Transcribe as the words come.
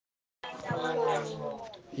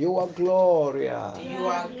You are glorious. You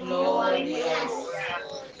are glorious.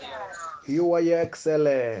 You are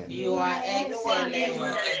excellent. You are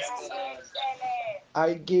excellent.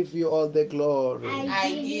 I give you all the glory,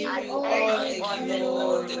 I give you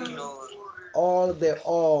all the glory, all the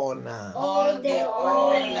honor, all the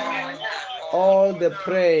honor, all the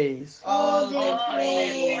praise, all the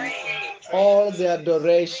praise, all the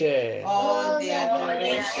adoration. all the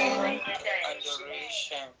adoration.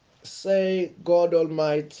 Say, God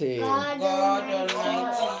Almighty, God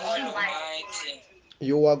Almighty,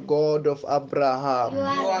 you are God of Abraham, you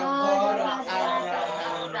are God of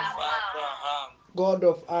Abraham, God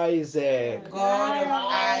of Isaac, God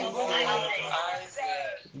of Isaac,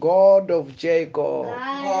 God of Jacob.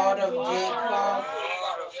 God of Jacob.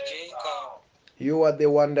 You are the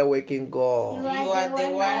wonder working God, You are the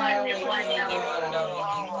wonder working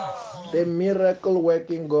God, the miracle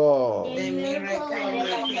working God. the miracle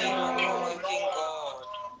working God.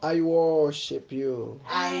 I worship you.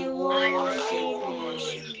 I worship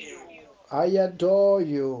you. I adore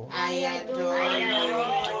you. I adore you.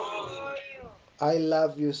 I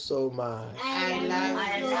love you so much. I love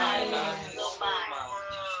you so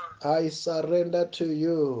much. I surrender to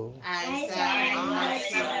you. I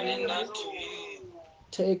surrender to you.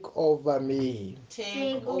 Take over me.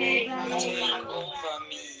 Take over me.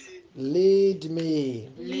 Lead me.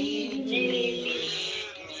 Lead me.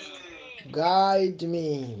 Guide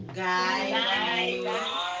me. Guide me.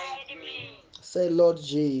 Say, Lord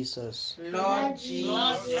Jesus, Lord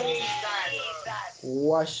Jesus,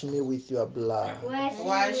 wash me with your blood.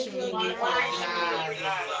 wash me with your blood.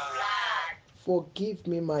 Forgive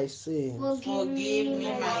me my sins. Forgive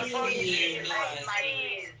me my sins.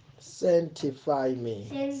 Sanctify me.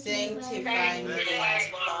 Sanctify me.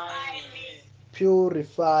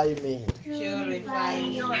 Purify me. Purify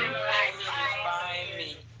me.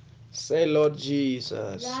 Say, Lord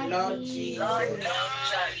Jesus, Lord Jesus,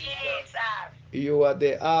 you are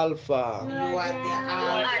the Alpha, you are the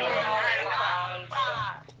Alpha,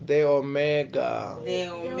 the Omega, the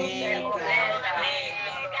Omega,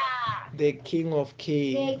 the King of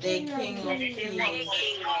Kings, the King of Kings,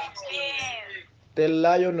 the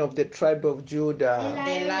Lion of the tribe of Judah.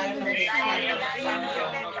 the Lion of the tribe of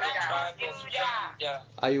Judah.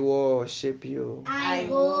 I worship you. I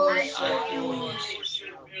worship you.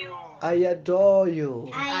 I adore you.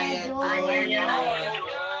 I adore you.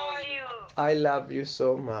 I love you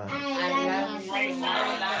so much. I love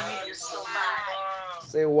you so much.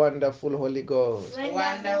 Say, wonderful Holy Ghost.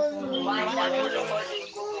 Wonderful Holy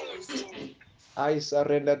Ghost. I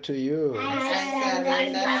surrender to you. I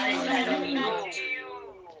surrender to you.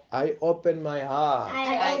 I open my heart.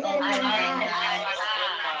 I open my heart.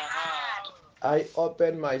 I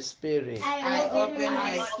open my spirit. I open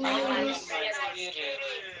my spirit.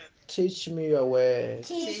 Teach me your word.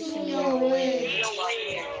 Teach me your way.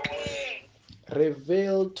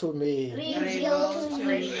 Reveal to me Reveal to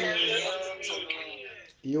me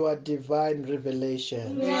your divine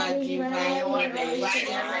revelation. your divine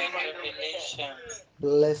revelation.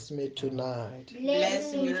 Bless me tonight.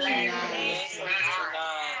 Bless me tonight.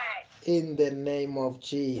 In the name of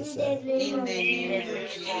Jesus. In the name of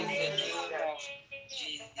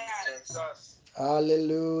Jesus.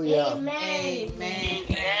 Hallelujah. Amen.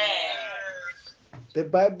 The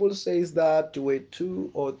Bible says that where two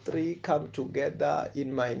or three come together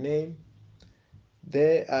in my name,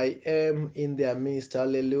 there I am in their midst.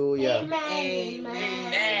 Hallelujah. Amen.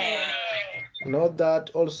 Know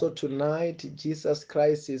that also tonight Jesus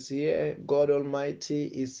Christ is here, God Almighty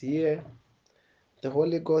is here, the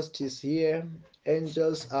Holy Ghost is here,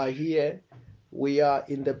 angels are here. We are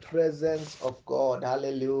in the presence of God.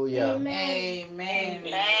 Hallelujah. Amen.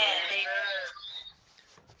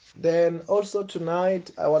 Then also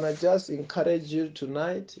tonight, I want to just encourage you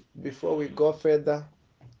tonight before we go further.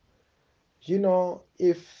 You know,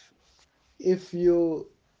 if you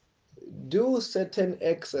do certain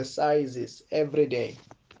exercises every day,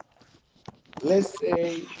 let's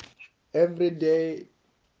say every day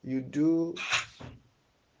you do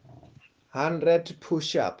 100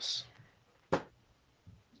 push-ups,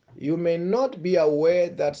 you may not be aware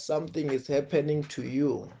that something is happening to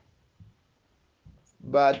you,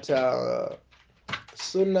 but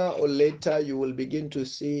sooner or later you will begin to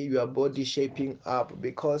see your body shaping up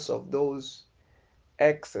because of those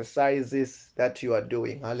exercises that you are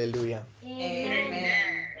doing. Hallelujah.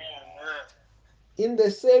 Amen. In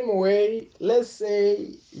the same way, let's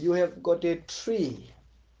say you have got a tree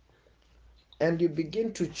and you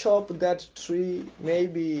begin to chop that tree.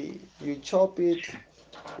 Maybe you chop it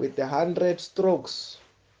with 100 strokes.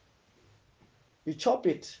 You chop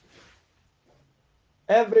it.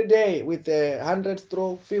 every day with 100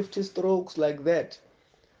 strokes, 50 strokes like that,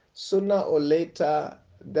 sooner or later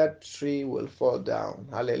that tree will fall down.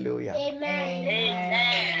 Hallelujah.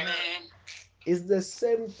 Amen. It's the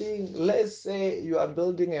same thing. Let's say you are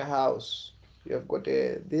building a house. You have got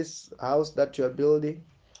this house that you are building.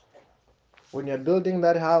 When you're building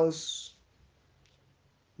that house,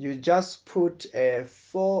 you just put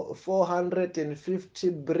 450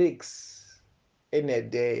 bricks in a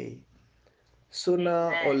day.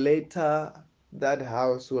 Sooner or later, that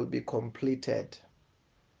house will be completed.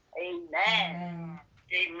 Amen.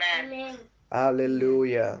 Amen.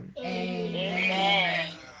 Hallelujah.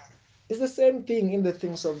 Amen. It's the same thing in the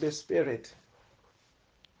things of the Spirit.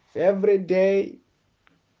 Every day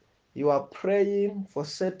you are praying for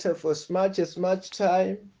as much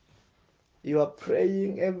time. You are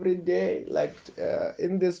praying every day, like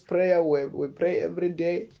in this prayer we pray every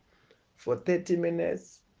day for 30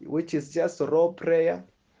 minutes, which is just raw prayer.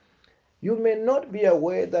 You may not be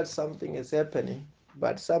aware that something is happening,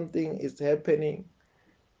 but something is happening.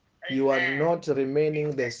 You are not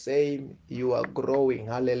remaining the same, you are growing.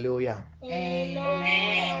 Hallelujah.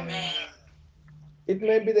 Amen. It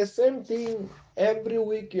may be the same thing every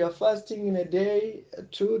week. You are fasting in a day,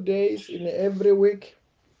 2 days in every week.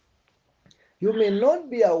 You may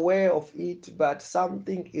not be aware of it, but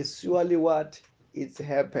something is surely what is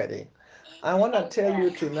happening. I want to tell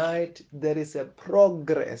you tonight there is a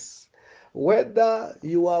progress. Whether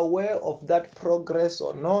you are aware of that progress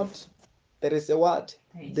or not, there is a what?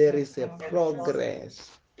 There is a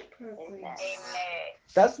progress.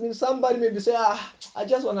 That means somebody may be saying, I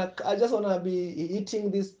just wanna be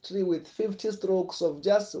hitting this tree with 50 strokes of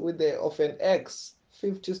just with the of an X,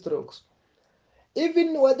 50 strokes.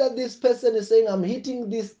 Even whether this person is saying I'm hitting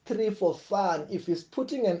this tree for fun, if he's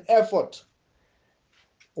putting an effort,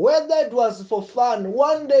 whether it was for fun,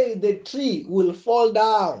 one day the tree will fall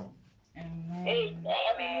down. Amen.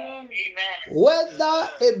 Whether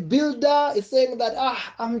a builder is saying that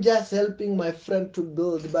I'm just helping my friend to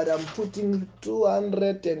build, but I'm putting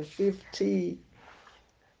 250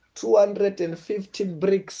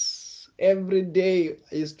 bricks every day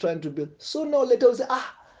he's trying to build. Sooner or later, he'll say,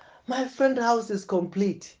 my friend's house is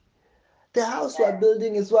complete. The house we're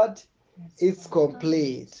building is what? It's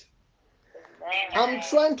complete. I'm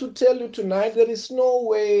trying to tell you tonight there is no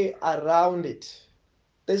way around it.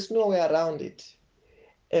 There's no way around it.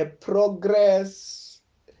 A progress,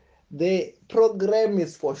 the program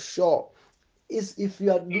is for sure. Is if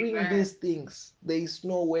you are doing these things, there is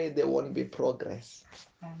no way there won't be progress.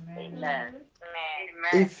 Amen.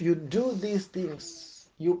 If you do these things,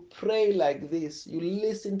 you pray like this, you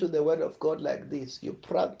listen to the word of God like this, you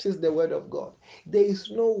practice the word of God, there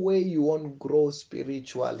is no way you won't grow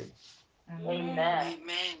spiritually. Amen.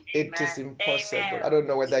 It is impossible. I don't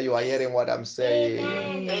know whether you are hearing what I'm saying.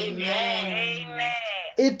 Amen.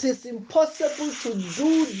 It is impossible to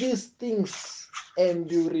do these things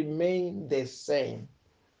and you remain the same.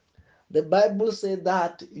 The Bible says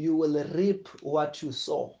that you will reap what you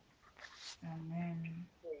sow. Amen.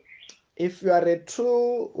 If you are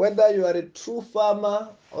whether you are a true farmer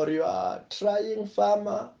or you are a trying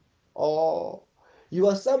farmer or you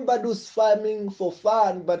are somebody who's farming for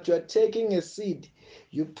fun, but you are taking a seed,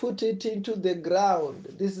 you put it into the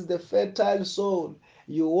ground. This is the fertile soil.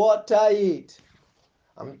 You water it.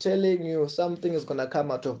 I'm telling you, something is going to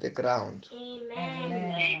come out of the ground.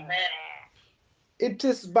 Amen. It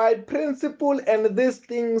is by principle and these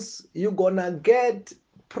things you're going to get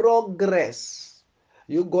progress.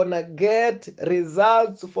 You're going to get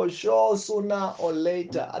results for sure sooner or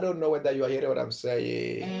later. I don't know whether you are hearing what I'm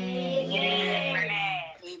saying. Amen.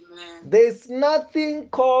 There's nothing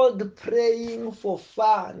called praying for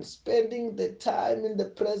fun, spending the time in the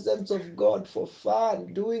presence of God for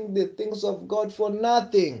fun, doing the things of God for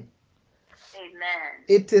nothing.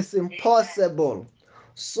 It is impossible.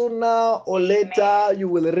 Sooner or later, you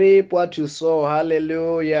will reap what you sow.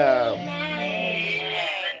 Hallelujah.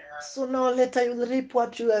 Sooner or later, you will reap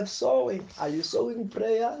what you have sown. Are you sowing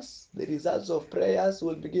prayers? The results of prayers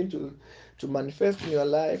will begin to manifest in your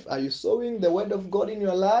life. Are you sowing the word of God in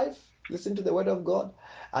your life? Listen to the word of God.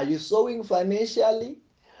 Are you sowing financially?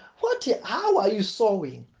 How are you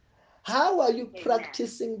sowing? How are you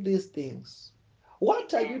practicing these things?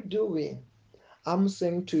 What are you doing? I'm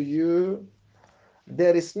saying to you,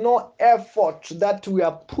 there is no effort that we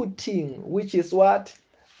are putting, which is what?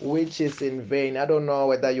 Which is in vain. I don't know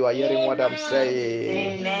whether you are hearing what I'm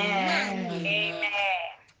saying. Amen.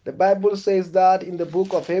 The Bible says that in the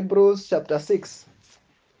book of Hebrews, chapter 6.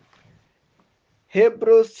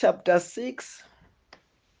 Hebrews, chapter 6,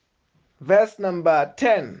 verse number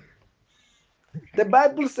 10. The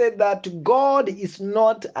Bible said that God is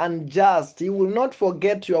not unjust. He will not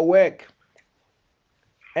forget your work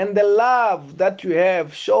and the love that you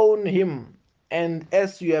have shown him. And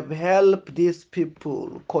as you have helped these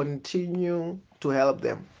people, continue to help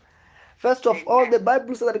them. First of all, the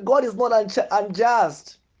Bible says that God is not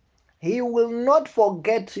unjust. He will not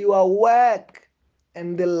forget your work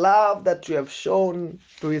and the love that you have shown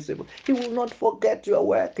to his people. He will not forget your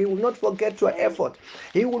work. He will not forget your effort.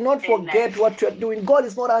 He will not forget what you are doing. God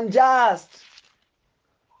is not unjust.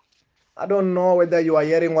 I don't know whether you are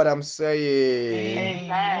hearing what I'm saying.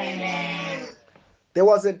 Amen. There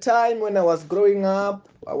was a time when I was growing up,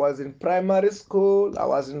 I was in primary school, I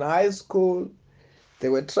was in high school. They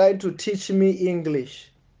were trying to teach me English.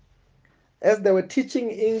 As they were teaching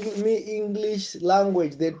me English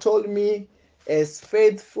language, they told me as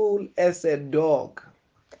faithful as a dog.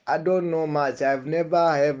 I don't know much. I've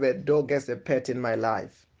never had a dog as a pet in my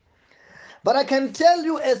life. But I can tell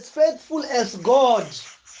you as faithful as God.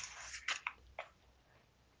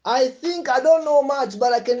 I think, I don't know much,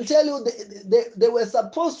 but I can tell you they were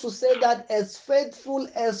supposed to say that as faithful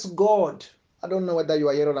as God. I don't know whether you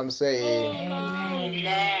are hearing what I'm saying.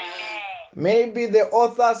 Amen. Maybe the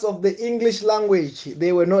authors of the English language,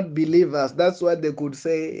 they were not believers. That's why they could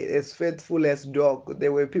say as faithful as dog. They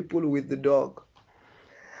were people with the dog.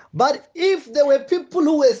 But if there were people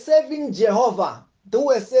who were serving Jehovah, who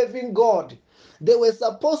were serving God, they were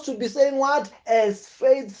supposed to be saying what? As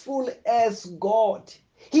faithful as God.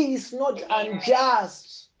 He is not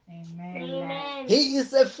unjust. Amen. He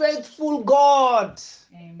is a faithful God.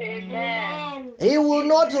 Amen. He will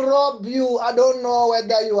not rob you. I don't know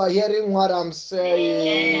whether you are hearing what I'm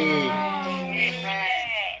saying.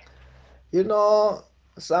 You know,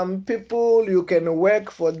 some people you can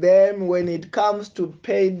work for them, when it comes to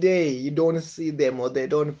payday, you don't see them or they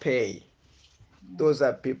don't pay. Those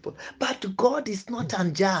are people. But God is not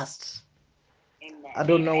unjust. I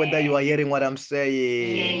don't know whether you are hearing what I'm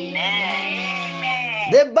saying.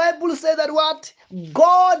 The Bible says that what?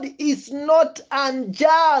 God is not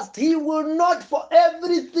unjust. He will not, for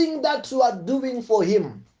everything that you are doing for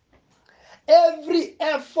him, every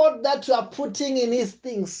effort that you are putting in his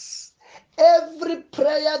things, every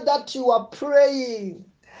prayer that you are praying,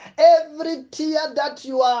 every tear that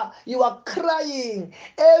you are crying,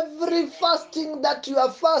 every fasting that you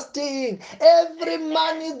are fasting, every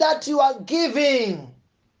money that you are giving,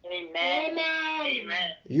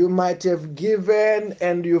 you might have given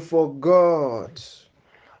and you forgot.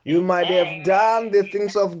 You might have done the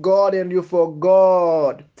things of God and you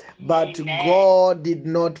forgot. But God did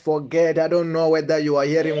not forget. I don't know whether you are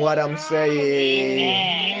hearing what I'm saying.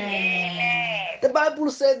 The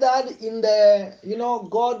Bible said that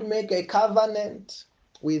God make a covenant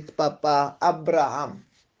with Papa Abraham.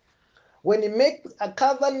 When he make a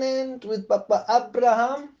covenant with Papa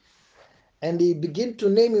Abraham, and he began to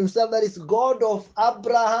name himself, that is God of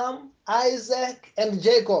Abraham, Isaac, and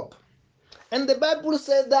Jacob. And the Bible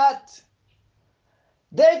said that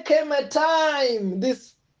there came a time,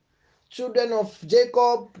 these children of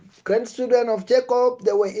Jacob, grandchildren of Jacob,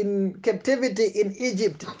 they were in captivity in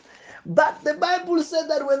Egypt. But the Bible said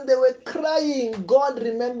that when they were crying, God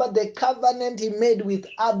remembered the covenant he made with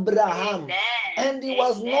Abraham. And he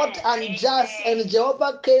was not unjust. And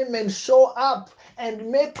Jehovah came and showed up and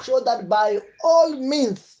make sure that by all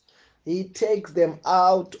means he takes them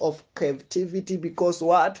out of captivity, because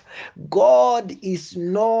what? God is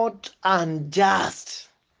not unjust.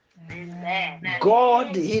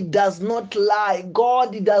 God, he does not lie.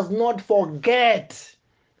 God, he does not forget.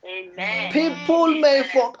 People may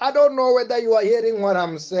forget. I don't know whether you are hearing what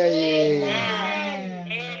I'm saying.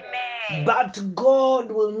 But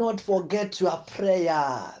God will not forget your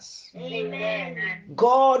prayers.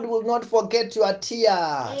 God will not forget your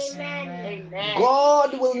tears.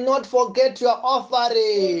 God will not forget your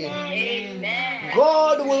offering.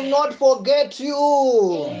 God will not forget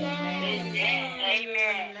you.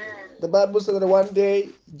 The Bible says that one day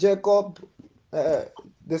Jacob,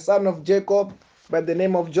 the son of Jacob, by the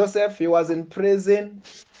name of Joseph, he was in prison.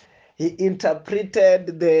 He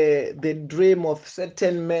interpreted the dream of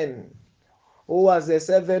certain men who was a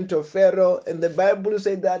servant of Pharaoh. And the Bible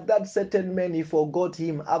said that that certain man, he forgot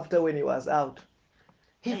him after when he was out.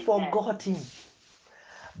 He forgot him.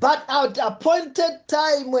 But at appointed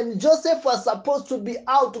time when Joseph was supposed to be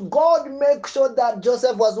out, God made sure that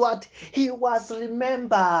Joseph was what? He was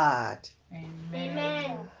remembered.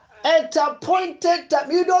 Amen. At appointed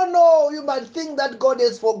time, you don't know, you might think that God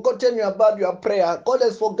has forgotten you about your prayer. God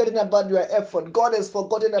has forgotten about your effort. God has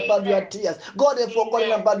forgotten about your tears. God has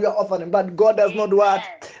forgotten about your offering. But God does not what?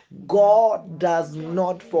 God does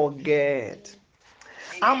not forget.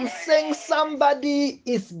 I'm saying somebody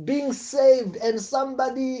is being saved and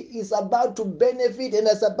somebody is about to benefit and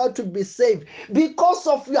is about to be saved because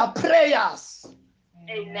of your prayers.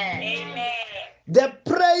 Amen. The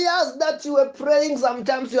prayers that you were praying,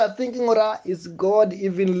 sometimes you are thinking, "Ora, is God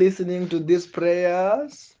even listening to these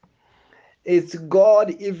prayers? Is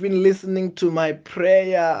God even listening to my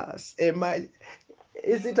prayers?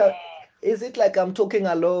 Is it like I'm talking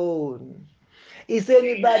alone? Is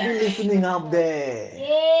anybody listening up there?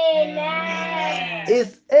 Amen.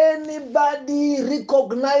 Is anybody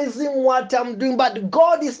recognizing what I'm doing? But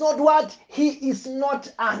God is not what? He is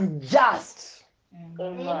not unjust.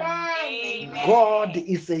 Amen. God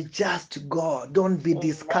is a just God. Don't be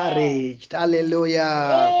discouraged.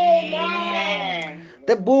 Hallelujah. Amen.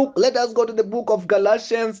 Let us go to the book of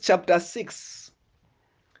Galatians, chapter 6.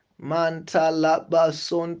 Let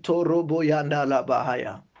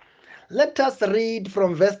us read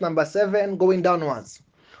from verse number 7 going downwards.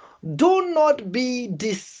 Do not be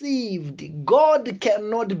deceived. God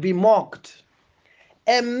cannot be mocked.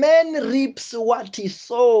 A man reaps what he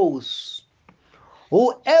sows.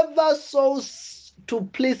 Whoever sows to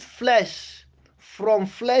please flesh, from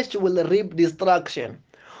flesh will reap destruction.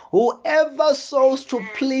 Whoever sows to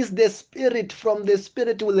please the Spirit, from the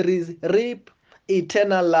Spirit will reap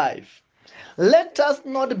eternal life. Let us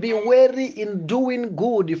not be weary in doing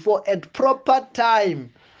good, for at proper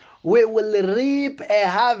time we will reap a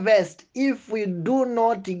harvest if we do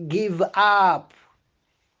not give up.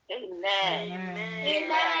 Amen.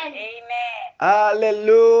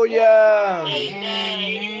 Hallelujah.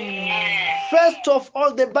 Amen. First of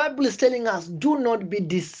all, the Bible is telling us, do not be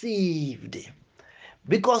deceived,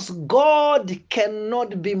 because God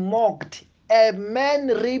cannot be mocked. A man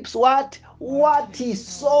reaps what? What he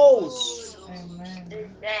sows.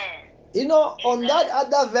 You know, on that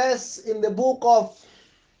other verse in the book of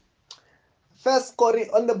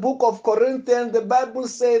on the book of Corinthians, the Bible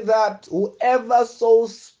says that whoever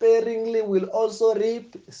sows sparingly will also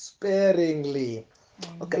reap sparingly.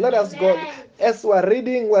 Okay, let us go. As we're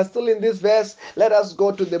reading, we're still in this verse. Let us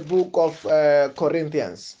go to the book of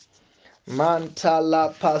Corinthians.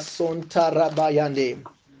 Mantala pasontarabayande.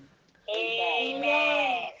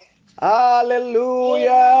 Amen.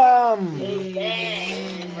 Hallelujah.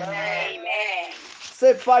 Amen.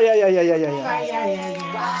 Say fire, yeah.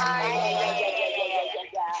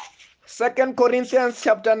 Second Corinthians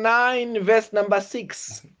chapter 9, verse number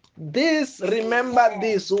 6. Remember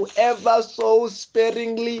this, whoever sows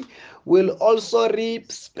sparingly will also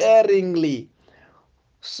reap sparingly.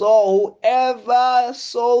 So whoever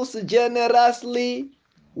sows generously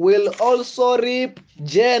will also reap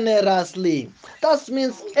generously. That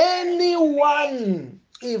means anyone,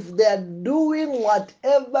 if they are doing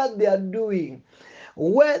whatever they are doing,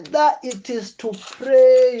 whether it is to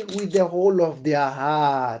pray with the whole of their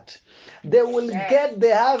heart, they will get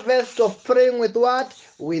the harvest of praying with what?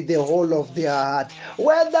 With the whole of their heart.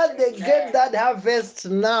 Whether they get that harvest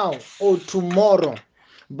now or tomorrow,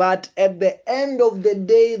 but at the end of the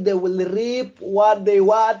day, they will reap what they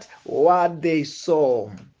sow.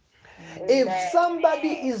 If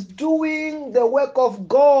somebody is doing the work of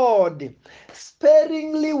God,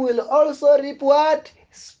 sparingly will also reap what?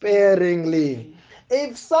 Sparingly.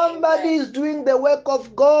 If somebody is doing the work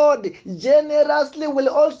of God, generously will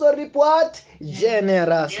also reap what?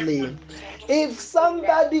 Generously. If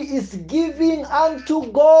somebody is giving unto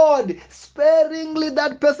God, sparingly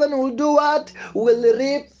that person will do what? Will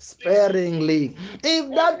reap sparingly. If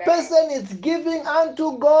that person is giving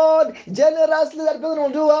unto God generously, that person will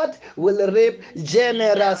do what? Will reap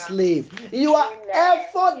generously. Your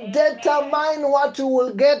effort determine what you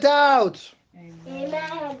will get out.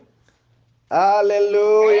 Amen.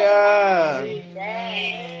 Hallelujah.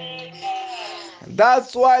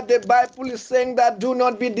 That's why the Bible is saying that do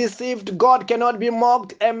not be deceived. God cannot be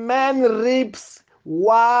mocked. A man reaps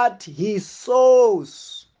what he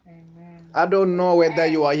sows. I don't know whether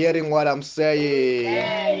you are hearing what I'm saying.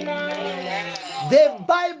 The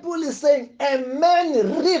Bible is saying a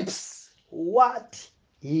man reaps what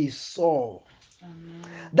he sows.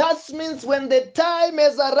 That means when the time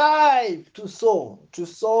has arrived to sow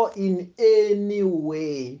in any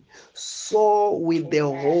way, sow with the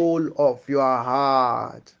whole of your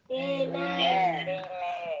heart. Amen.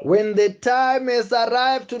 When the time has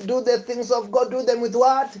arrived to do the things of God, do them with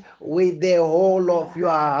what? With the whole of your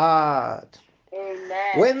heart.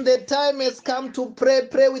 When the time has come to pray,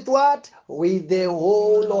 pray with what? With the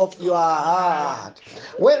whole of your heart.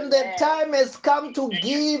 When the time has come to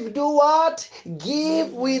give, do what?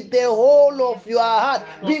 Give with the whole of your heart.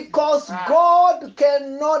 Because God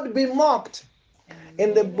cannot be mocked.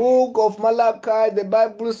 In the book of Malachi, the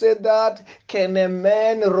Bible said that, can a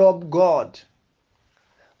man rob God?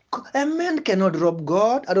 A man cannot rob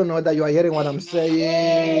God. I don't know whether you are hearing what I'm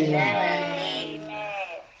saying.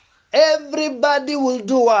 Everybody will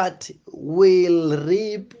do what? Will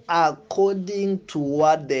reap according to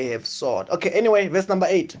what they have sowed. Okay, anyway, verse number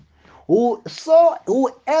 8.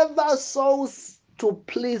 Whoever sows to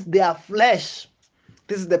please their flesh.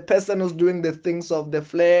 This is the person who's doing the things of the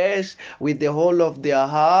flesh with the whole of their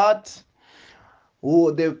heart.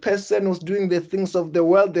 The person who's doing the things of the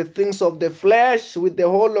world, the things of the flesh with the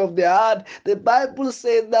whole of their heart. The Bible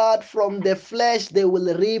says that from the flesh they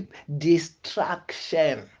will reap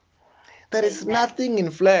destruction. There is nothing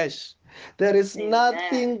in flesh. There is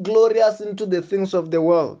nothing glorious into the things of the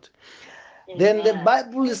world. Then the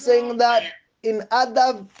Bible is saying that in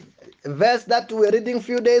other verse that we were reading a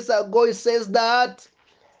few days ago, it says that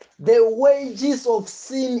the wages of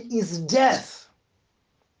sin is death.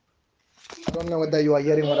 I don't know whether you are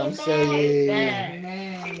hearing what I'm saying.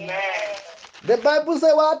 The Bible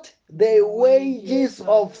says what? The wages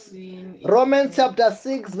of sin. Romans chapter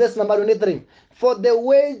 6, verse number 23. For the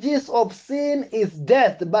wages of sin is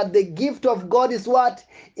death, but the gift of God is what?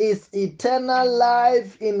 Is eternal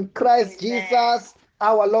life in Christ Jesus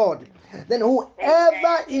our Lord. Then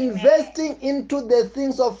whoever investing into the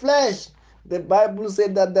things of flesh, the Bible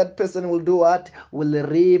said that that person will do what? Will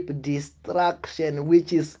reap destruction,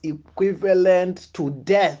 which is equivalent to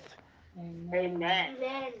death. Amen.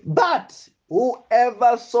 But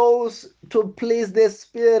whoever sows to please the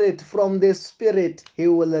Spirit, from the Spirit, he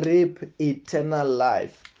will reap eternal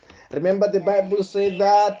life. Remember, the Bible says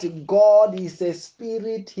that God is a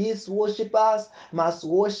spirit. His worshippers must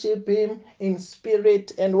worship him in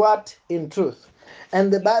spirit and what? In truth.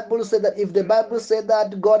 And the Bible said that if the Bible said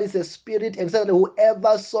that God is a spirit and said that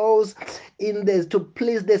whoever sows in this to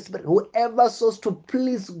please the Spirit, whoever sows to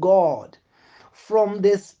please God, from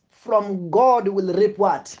God will reap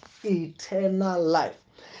what? Eternal life.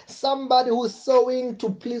 Somebody who's sowing to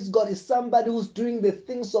please God is somebody who's doing the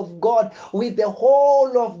things of God with the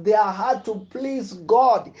whole of their heart to please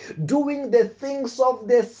God, doing the things of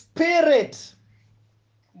the Spirit.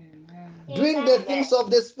 Doing the things of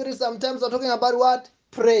the Spirit. Sometimes we're talking about what?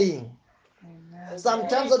 Praying.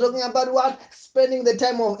 Sometimes we're talking about what? Spending the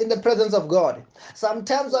time in the presence of God.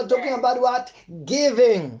 Sometimes we're talking about what?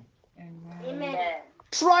 Giving. Amen.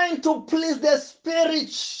 Trying to please the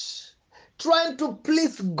Spirit, trying to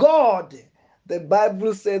please God. The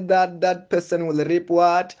Bible said that that person will reap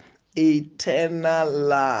what? Eternal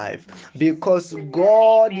life. Because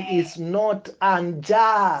God is not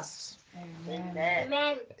unjust.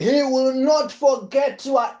 Amen. He will not forget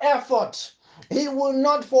your effort. He will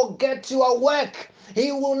not forget your work.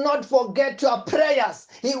 He will not forget your prayers.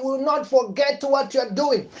 He will not forget what you're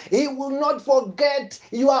doing. He will not forget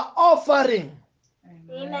your offering.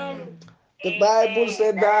 Amen. The Bible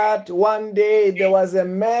said that one day there was a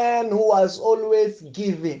man who was always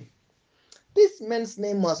giving. This man's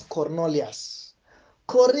name was Cornelius.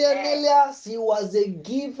 Cornelius, he was a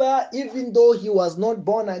giver even though he was not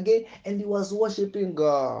born again and he was worshiping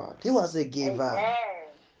God. He was a giver.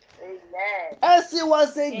 Amen. As he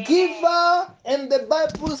was a giver, and the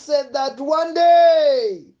Bible said that one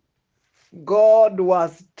day God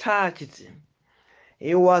was touched.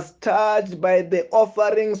 He was touched by the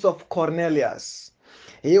offerings of Cornelius.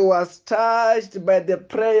 He was touched by the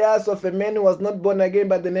prayers of a man who was not born again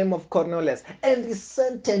by the name of Cornelius. And he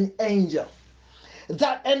sent an angel.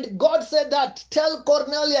 And God said that, tell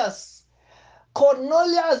Cornelius,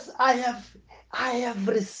 Cornelius, I have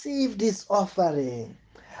received this offering.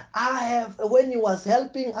 When he was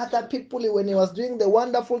helping other people, when he was doing the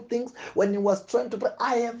wonderful things, when he was trying to pray,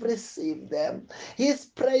 I have received them. His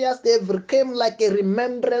prayers, they became like a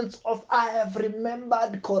remembrance of, I have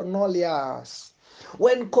remembered Cornelius.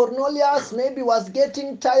 When Cornelius maybe was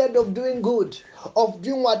getting tired of doing good, of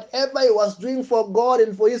doing whatever he was doing for God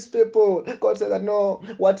and for his people, God said that, no,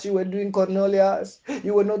 what you were doing, Cornelius,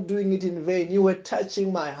 you were not doing it in vain. You were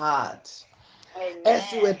touching my heart.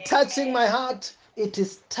 As you were touching my heart, it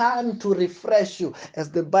is time to refresh you.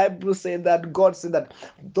 As the Bible said that, God said that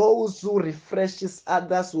those who refreshes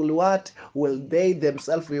others will what? Will they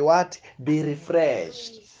themselves be what? Be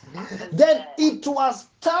refreshed. Then it was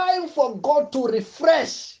time for God to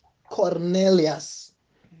refresh Cornelius.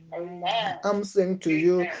 Amen. I'm saying to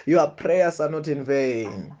you, your prayers are not in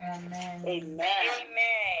vain. Amen.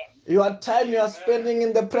 Your time you are spending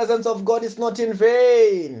in the presence of God is not in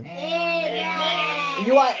vain.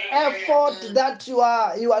 Your effort that you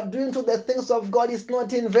are doing to the things of God is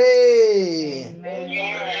not in vain.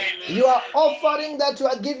 Amen. Your offering that you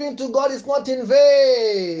are giving to God is not in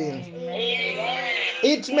vain. Amen.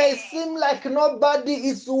 It may seem like nobody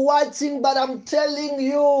is watching, but I'm telling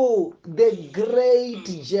you, the great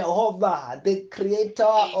Jehovah, the creator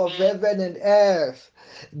of heaven and earth,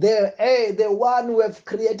 the one who have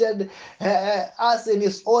created us in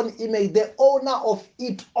his own image, the owner of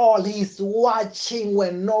it all, is watching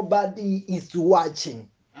when nobody is watching.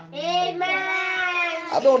 Amen.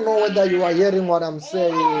 I don't know whether you are hearing what I'm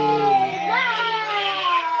saying.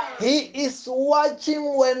 He is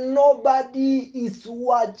watching when nobody is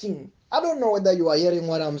watching. I don't know whether you are hearing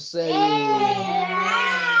what I'm saying.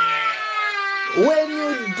 When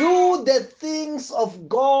you do the things of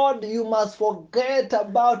God, you must forget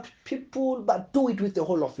about people, but do it with the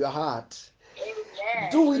whole of your heart.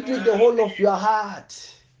 Amen. Do it with the whole of your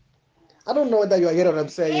heart. I don't know whether you are hearing what I'm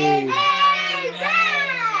saying.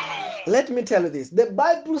 Let me tell you this. The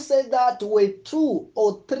Bible says that where 2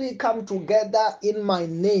 or 3 come together in my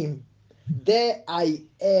name, there I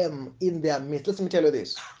am in their midst. Let me tell you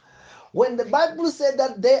this. When the Bible said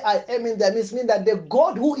that there I am in their midst, means that the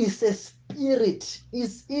God who is a spirit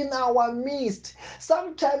is in our midst.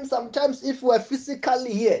 Sometimes if we are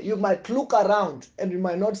physically here, you might look around and you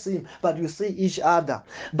might not see him, but you see each other.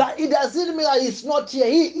 But it doesn't mean that he's not here.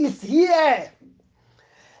 He is here.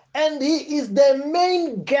 And he is the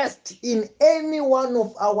main guest in any one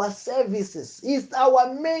of our services. He's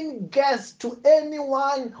our main guest to any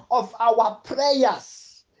one of our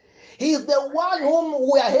prayers. He's the one whom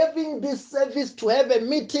we are having this service to have a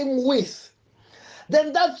meeting with.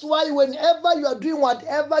 Then that's why whenever you are doing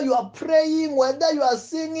whatever, you are praying, whether you are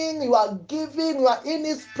singing, you are giving, you are in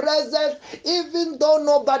his presence, even though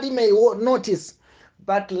nobody may notice.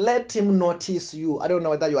 But let him notice you. I don't know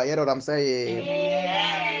whether you are hearing what I'm saying.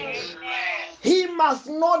 Amen. He must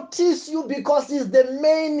notice you because he's the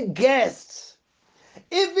main guest.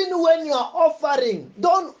 Even when you are offering,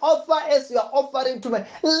 don't offer as you are offering to me.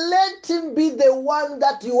 Let him be the one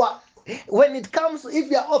that you are. When it comes,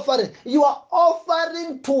 if you are offering, you are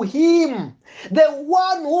offering to him, the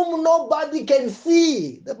one whom nobody can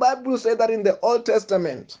see. The Bible said that in the Old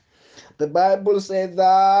Testament. The Bible said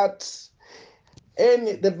that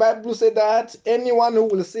anyone who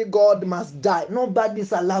will see God must die. Nobody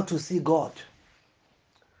is allowed to see God.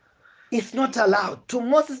 It's not allowed. To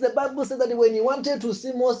Moses, the Bible said that when he wanted to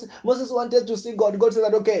see Moses wanted to see God. God said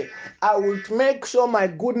that, okay, I will make sure my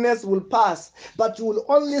goodness will pass, but you will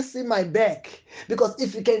only see my back. Because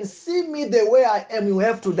if you can see me the way I am, you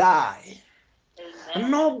have to die.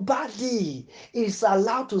 Amen. Nobody is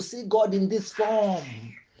allowed to see God in this form.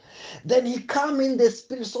 Then he come in the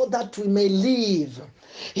spirit so that we may live.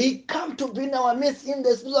 He come to be in our midst in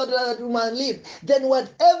the spirit so that we may live. Then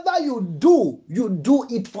whatever you do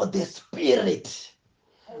it for the spirit.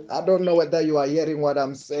 I don't know whether you are hearing what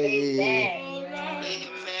I'm saying. Amen.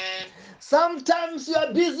 Sometimes you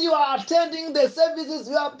are busy, you are attending the services,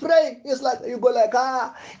 you are praying. It's like you go like,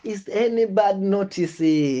 is anybody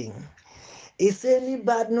noticing? Is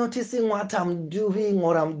anybody noticing what I'm doing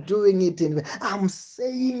or I'm doing it in? I'm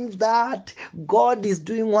saying that God is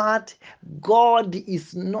doing what? God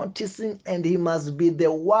is noticing, and he must be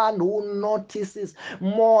the one who notices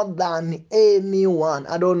more than anyone.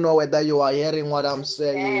 I don't know whether you are hearing what I'm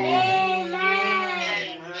saying.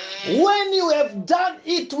 When you have done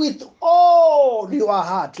it with all your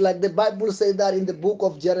heart, like the Bible says that in the book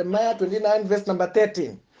of Jeremiah 29 verse number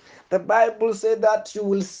 13. The Bible said that you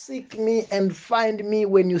will seek me and find me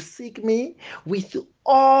when you seek me with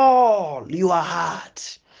all your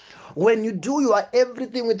heart. When you do your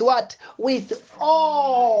everything with what? With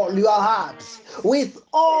all your heart. With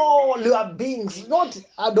all your beings. Not,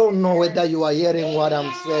 I don't know whether you are hearing what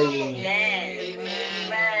I'm saying. Amen.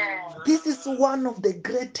 This is one of the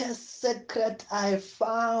greatest secrets I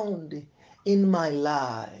found in my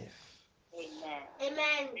life.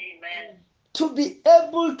 Amen. To be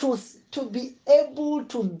able to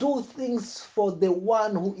do things for the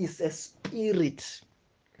one who is a spirit.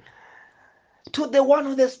 To the one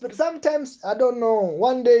who is a spirit. Sometimes, I don't know,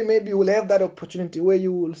 one day maybe you will have that opportunity where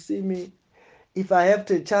you will see me. If I have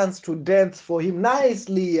the chance to dance for him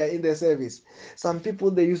nicely in the service. Some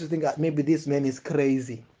people, they used to think that maybe this man is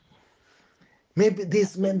crazy. Maybe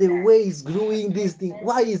this man, the way he's doing this thing,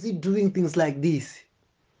 why is he doing things like this?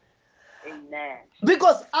 Amen.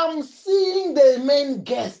 Because I'm seeing the main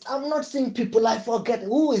guest. I'm not seeing people. I forget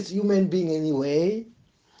who is human being anyway.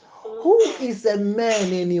 Who is a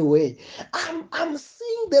man anyway? I'm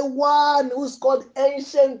seeing the one who's called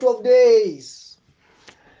Ancient of Days.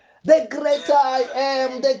 The greater I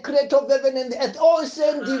am, the creator of heaven and the earth,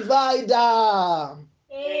 ocean divider.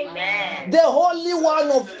 Amen. The Holy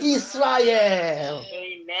One of Israel.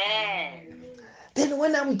 Amen. Then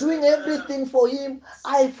when I'm doing everything for him,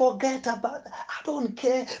 I forget about, I don't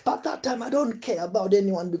care. But that time I don't care about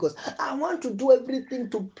anyone because I want to do everything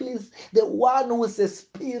to please the one who is a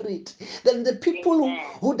spirit. Then the people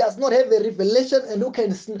who does not have a revelation and who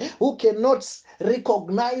cannot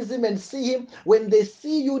recognize him and see him, when they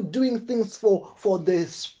see you doing things for the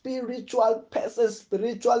spiritual person,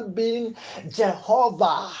 spiritual being,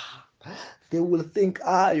 Jehovah, they will think,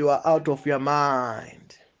 you are out of your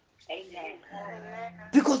mind. Amen.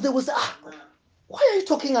 Because they will say, why are you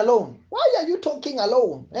talking alone? Why are you talking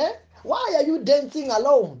alone? Why are you dancing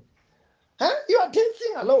alone? You are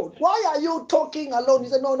dancing alone. Why are you talking alone? He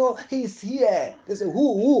said, no, he's here. They say,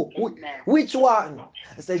 who? Which one?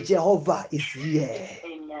 I said, Jehovah is here.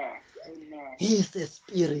 Amen. Amen. He is the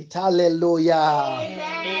spirit. Hallelujah.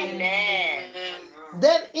 Amen.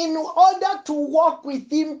 Then in order to walk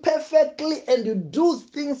with him perfectly and you do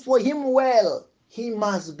things for him well, he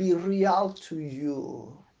must be real to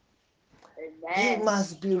you. He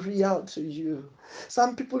must be real to you.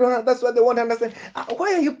 Some people don't. That's what they want to understand.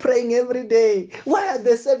 Why are you praying every day? Why are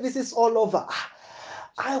the services all over?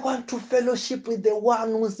 I want to fellowship with the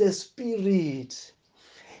one who's the spirit.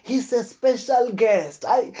 He's a special guest.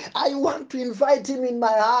 I want to invite him in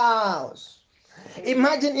my house.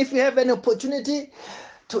 Imagine if you have an opportunity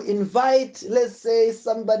to invite, let's say,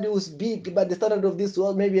 somebody who's big by the standard of this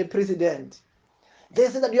world, maybe a president. They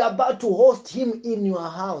say that you're about to host him in your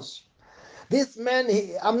house. This man,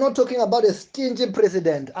 I'm not talking about a stingy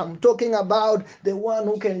president. I'm talking about the one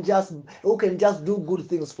who can just do good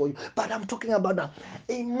things for you. But I'm talking about now.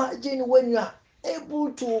 Imagine when you are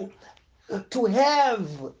able to have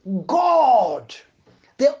God,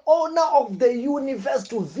 the owner of the universe,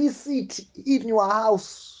 to visit in your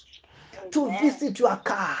house, to visit your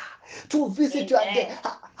car, to visit your day.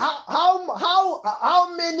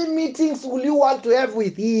 How many meetings will you want to have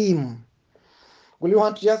with him? Will you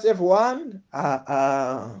want to just have one?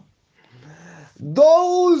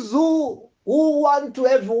 Those who want to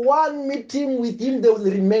have one meeting with him, they will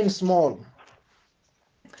remain small.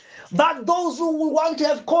 But those who will want to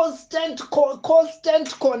have constant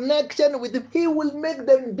connection with him, he will make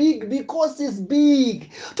them big because he's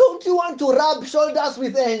big. Don't you want to rub shoulders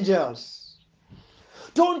with angels?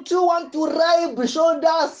 Don't you want to rub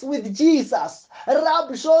shoulders with Jesus?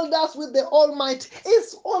 Rub shoulders with the Almighty.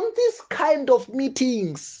 It's on this kind of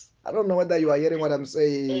meetings. I don't know whether you are hearing what I'm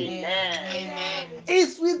saying. Amen.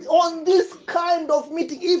 It's on this kind of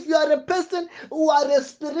meeting. If you are a person who are a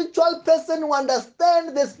spiritual person who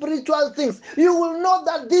understand the spiritual things, you will know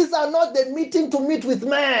that these are not the meeting to meet with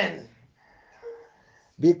men.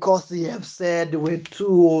 Because he have said, when 2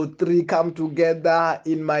 or 3 come together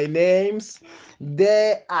in my names,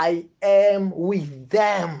 there I am with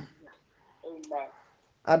them. Amen.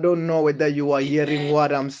 I don't know whether you are hearing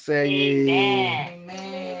what I'm saying.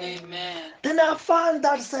 Amen. Then I found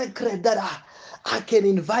that secret that I can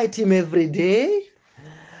invite him every day.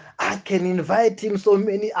 I can invite him so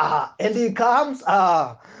many, and he comes,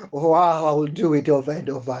 wow, I will do it over and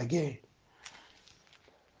over again.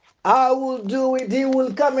 I will do it. He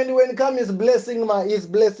will come, and when he comes, he's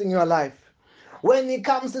blessing your life. When he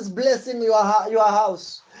comes, he's blessing your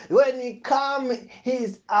house. When he comes,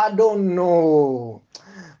 I don't know.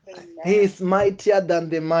 He's mightier than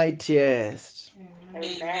the mightiest.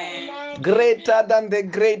 Amen. Greater than the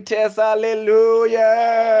greatest. Hallelujah.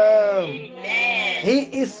 Amen. He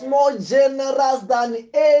is more generous than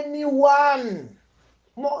anyone.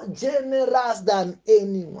 More generous than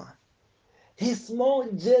anyone. He's more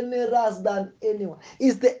generous than anyone.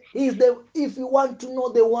 If you want to know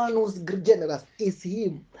the one who's generous, it's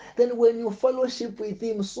him. Then when you fellowship with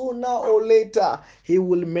him, sooner or later, he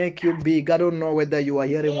will make you big. I don't know whether you are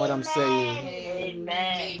hearing what I'm saying.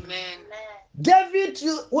 Amen. David,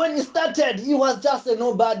 when he started, he was just a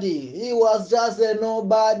nobody.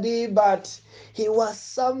 But he was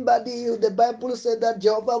somebody. The Bible said that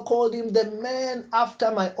Jehovah called him the man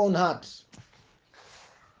after my own heart.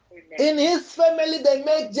 In his family, they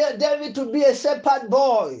made David to be a shepherd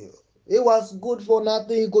boy. He was good for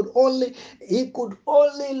nothing. He could only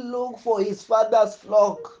look for his father's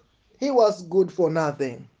flock. He was good for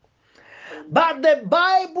nothing. But the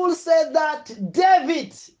Bible said that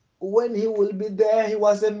David, when he will be there, he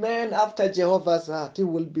was a man after Jehovah's heart. He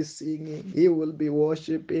will be singing. He will be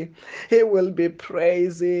worshiping. He will be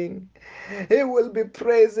praising. He will be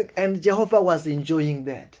praising. And Jehovah was enjoying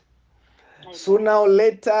that. Sooner or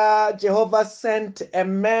later, Jehovah sent a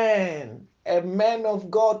man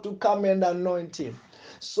of God to come and anoint him.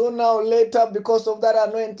 Sooner or later, because of that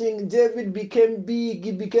anointing, David became big.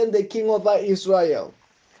 He became the king over Israel.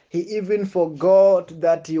 He even forgot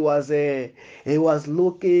that he was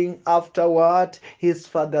looking after what? His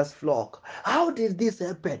father's flock. How did this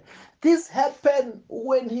happen? This happened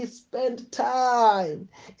when he spent time,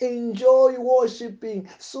 enjoy worshiping.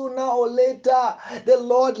 Sooner or later, the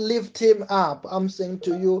Lord lift him up. I'm saying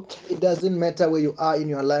to you, it doesn't matter where you are in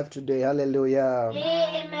your life today. Hallelujah.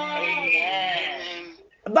 Amen.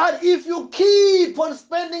 But if you keep on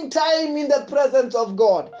spending time in the presence of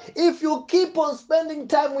God, if you keep on spending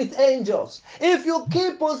time with angels, if you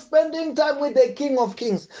keep on spending time with the King of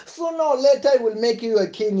Kings, sooner or later he will make you a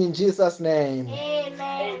king in Jesus' name.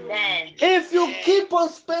 Amen. If you keep on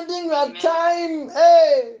spending your time,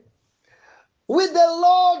 hey, with the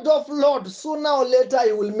Lord of Lords, sooner or later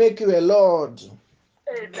he will make you a Lord.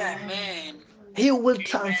 Amen. He will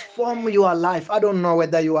transform your life. I don't know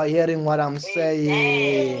whether you are hearing what I'm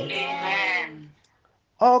saying. Amen.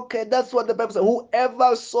 Okay, that's what the Bible says.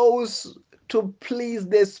 Whoever sows to please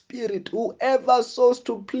the Spirit, whoever sows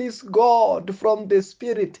to please God from the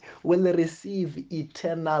Spirit will receive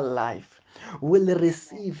eternal life, will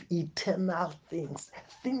receive eternal things,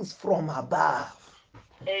 things from above.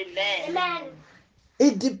 Amen.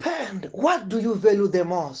 It depends. What do you value the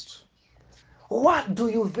most? What do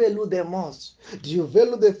you value the most? Do you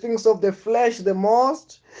value the things of the flesh the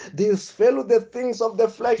most? Do you value the things of the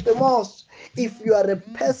flesh the most? If you are a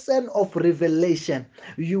person of revelation,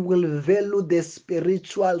 you will value the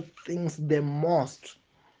spiritual things the most.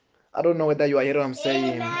 I don't know whether you are hearing what I'm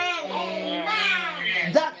saying.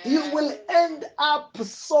 That you will end up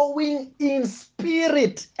sowing in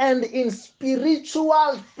spirit and in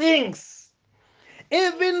spiritual things.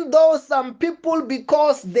 Even though some people,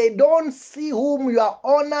 because they don't see whom you are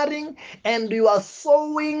honoring and you are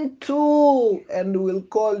sowing to, and will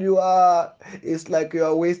call you it's like you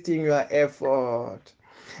are wasting your effort.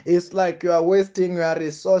 It's like you are wasting your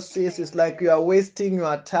resources. It's like you are wasting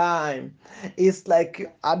your time. It's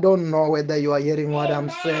like, I don't know whether you are hearing what I'm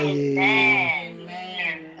saying. Amen.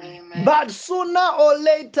 But sooner or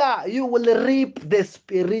later, you will reap the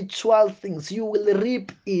spiritual things. You will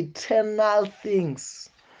reap eternal things.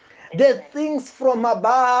 The things from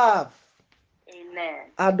above.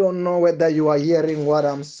 Amen. I don't know whether you are hearing what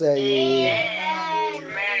I'm saying.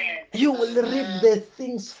 Amen. You will reap the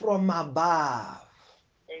things from above.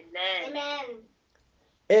 Amen.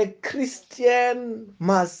 A Christian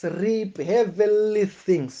must reap heavenly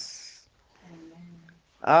things.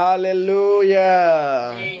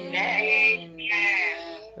 Hallelujah. Amen.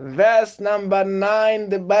 Verse number 9,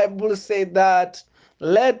 the Bible says that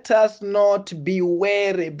let us not be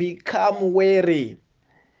weary, become weary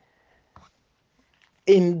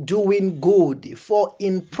in doing good, for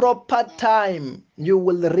in proper time you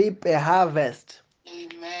will reap a harvest.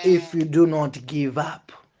 If you do not give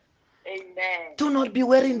up. Amen. Do not be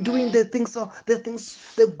weary in doing the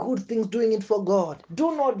good things, doing it for God.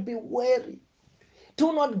 Do not be weary.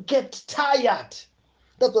 Do not get tired.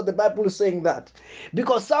 That's what the Bible is saying that.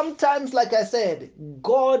 Because sometimes, like I said,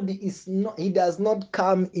 God is not, he does not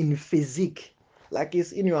come in physique, like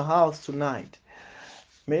he's in your house tonight.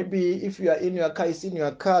 Maybe if you are in your car, he's in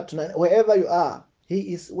your car tonight. Wherever you are,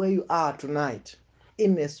 he is where you are tonight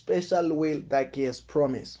in a special way like he has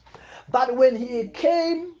promised. But when he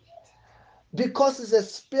came, because he's a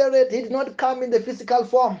spirit, he did not come in the physical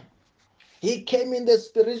form. He came in the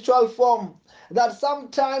spiritual form. That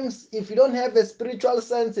sometimes, if you don't have the spiritual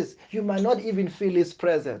senses, you might not even feel his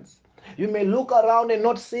presence. You may look around and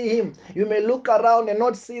not see him. You may look around and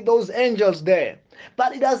not see those angels there.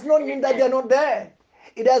 But it does not mean that they're not there.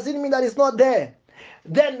 It doesn't mean that it's not there.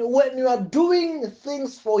 Then, when you are doing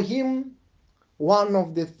things for him, one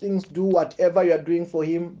of the things, do whatever you are doing for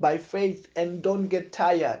him by faith and don't get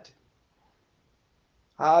tired.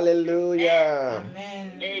 Hallelujah.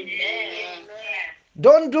 Amen.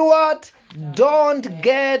 Don't do what? Don't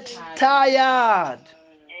get tired.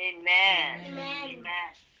 Amen.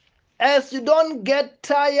 As you don't get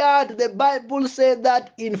tired, the Bible says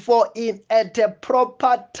that at a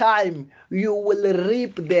proper time you will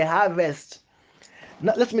reap the harvest.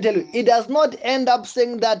 Now, let me tell you, it does not end up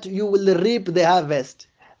saying that you will reap the harvest.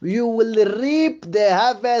 You will reap the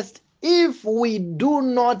harvest if we do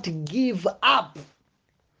not give up.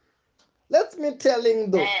 Let me tell you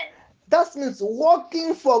though. That means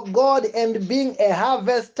working for God and being a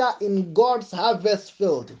harvester in God's harvest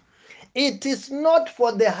field. It is not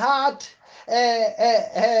for the heart,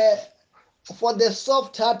 for the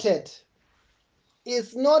soft-hearted.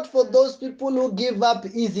 It's not for those people who give up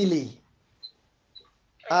easily.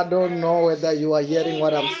 I don't know whether you are hearing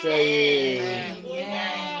what I'm saying.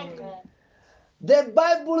 The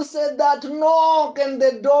Bible said that knock and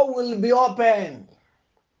the door will be open.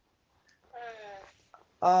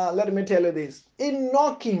 Let me tell you this. In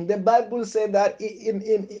knocking, the Bible said that in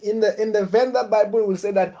the Venda Bible will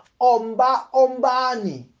say that omba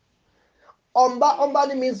ombani. Omba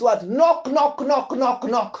ombani means what? Knock, knock, knock, knock,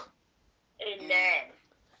 knock. Amen.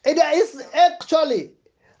 It is actually,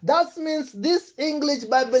 that means this English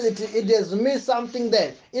Bible, it has missed something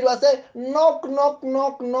there. It was say knock, knock,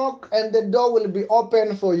 knock, knock, and the door will be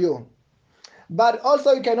open for you. But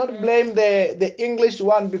also you cannot blame the English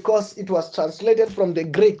one because it was translated from the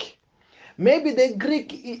Greek. Maybe the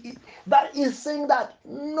Greek that is saying that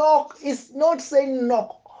knock is not saying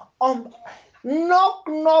knock. Knock,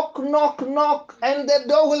 knock, knock, knock, and the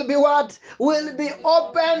door will be what? Will be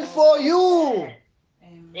open for you.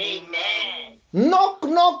 Amen. Knock,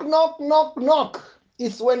 knock, knock, knock, knock.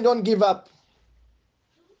 It's when don't give up.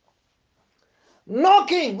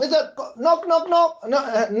 Knocking with a knock, knock,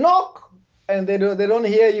 knock, knock, and they don't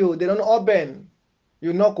hear you. They don't open.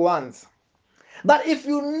 You knock once. But if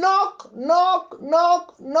you knock, knock,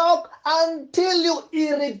 knock, knock until you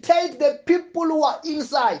irritate the people who are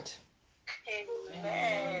inside.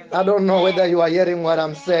 Amen. I don't know whether you are hearing what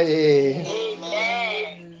I'm saying.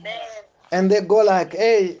 Amen. And they go like,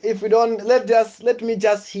 hey, if we don't, let me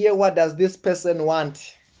just hear what does this person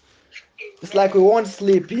want. It's like we won't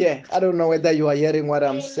sleep here. I don't know whether you are hearing what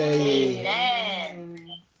I'm saying. Amen.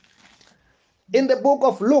 In the book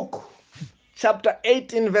of Luke, chapter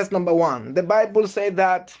 18, verse number 1, the Bible says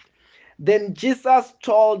that then Jesus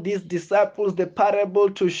told his disciples the parable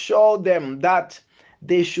to show them that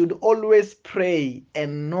they should always pray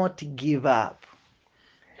and not give up.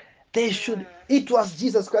 It was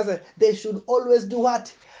Jesus Christ, they should always do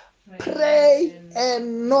what? Pray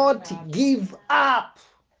and not give up.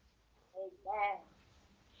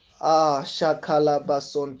 Shakala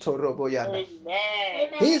Bason Toroboyana.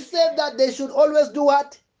 Amen. He said that they should always do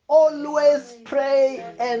what? Always pray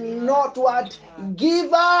and not what?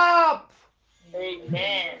 Give up.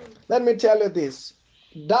 Amen. Let me tell you this.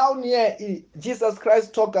 Down here, Jesus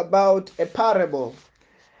Christ talked about a parable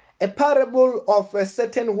of a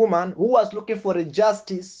certain woman who was looking for a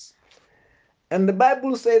justice. And the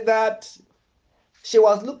Bible said that she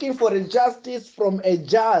was looking for a justice from a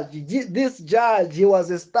judge. This judge, he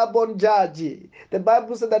was a stubborn judge. The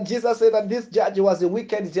Bible said that Jesus said that this judge was a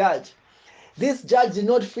wicked judge. This judge did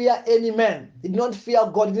not fear any man, did not fear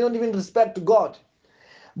God, did not even respect God.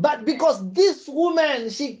 But because this woman,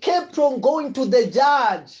 she kept on going to the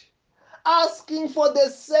judge, asking for the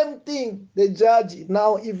same thing, the judge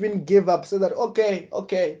now even gave up, said that,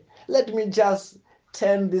 okay, let me just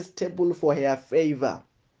turn this table for her favor.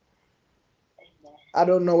 I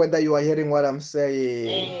don't know whether you are hearing what I'm saying.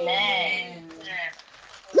 Amen.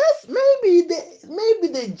 Maybe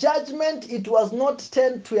the judgment, it was not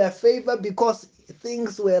turned to her favor because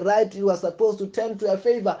things were right, it was supposed to turn to her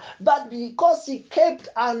favor, but because she kept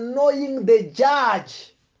annoying the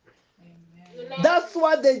judge. Amen. That's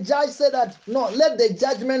why the judge said that no, let the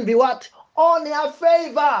judgment be what? On her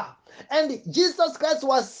favor. And Jesus Christ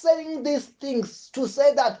was saying these things to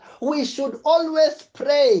say that we should always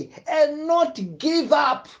pray and not give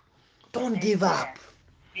up. Don't give up.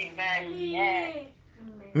 Amen.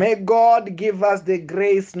 May God give us the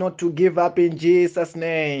grace not to give up in Jesus'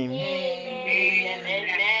 name. Amen.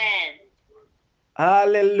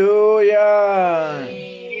 Hallelujah.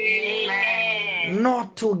 Amen.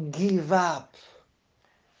 Not to give up.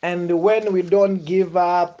 And when we don't give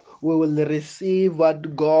up, we will receive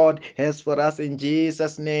what God has for us in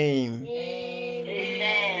Jesus' name. Amen.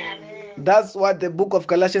 That's what the book of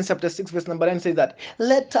Galatians chapter 6 verse number 9 says that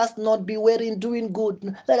let us not be weary in doing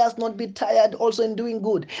good. Let us not be tired also in doing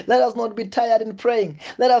good. Let us not be tired in praying.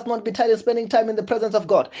 Let us not be tired in spending time in the presence of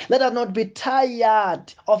God. Let us not be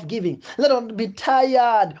tired of giving. Let us not be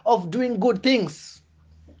tired of doing good things.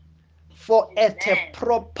 For at a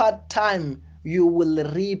proper time you will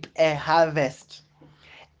reap a harvest.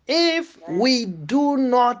 If we do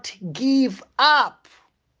not give up.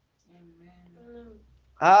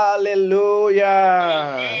 Hallelujah.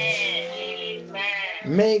 Amen.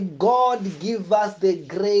 May God give us the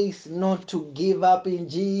grace not to give up in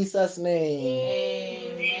Jesus'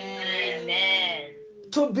 name. Amen.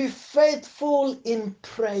 To be faithful in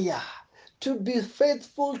prayer, to be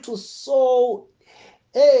faithful to sow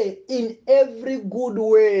in every good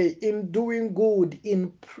way, in doing good,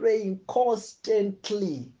 in praying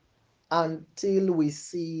constantly until we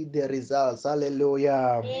see the results.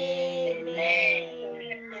 Hallelujah. Amen.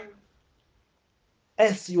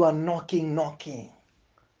 As you are knocking.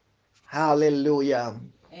 Hallelujah.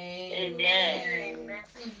 Amen.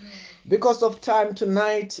 Because of time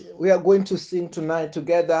tonight, we are going to sing tonight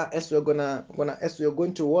together as we're gonna as we are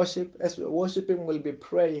going to worship. As we're worshiping, we'll be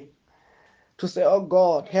praying to say, "Oh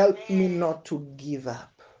God, help me not to give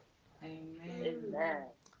up." Amen.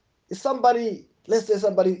 Somebody, let's say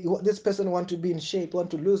somebody, this person want to be in shape, want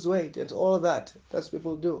to lose weight, and all that. That's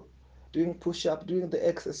people do, doing push-up, doing the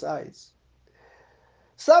exercise.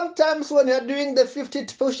 Sometimes when you're doing the 50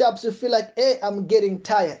 push-ups, you feel like, hey, I'm getting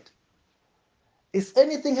tired. Is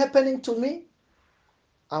anything happening to me?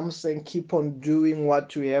 I'm saying keep on doing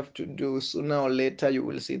what you have to do. Sooner or later, you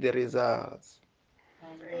will see the results.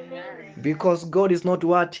 Amen. Because God is not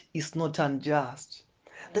what? Is not unjust.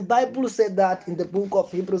 The Bible said that in the book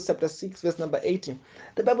of Hebrews chapter 6 verse number 18.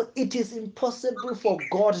 The Bible, it is impossible for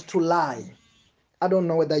God to lie. I don't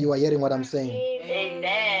know whether you are hearing what I'm saying.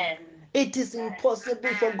 Amen. It is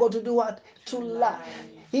impossible for God to do what? To lie.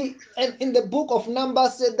 He, and in the book of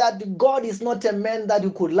Numbers said that God is not a man that he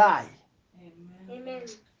could lie. Amen.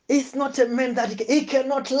 He's not a man that he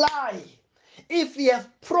cannot lie. If he has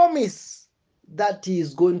promised that he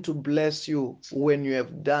is going to bless you when you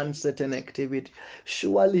have done certain activity,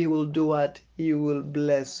 surely he will do what? He will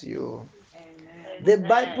bless you. The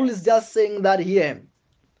Bible is just saying that here.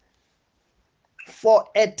 For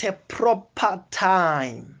at a proper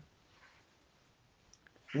time,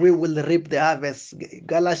 we will reap the harvest.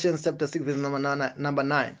 Galatians chapter 6, verse number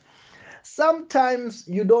 9. Sometimes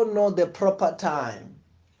you don't know the proper time.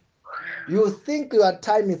 You think your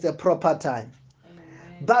time is a proper time.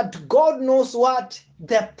 But God knows what?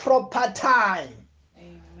 The proper time.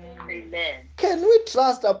 Amen. Can we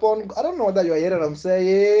trust upon? I don't know whether you are hearing what I'm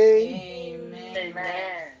saying.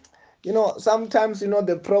 Amen. You know, sometimes,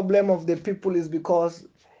 the problem of the people is because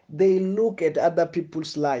they look at other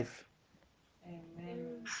people's life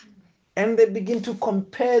and they begin to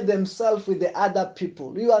compare themselves with the other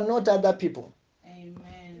people. You are not other people.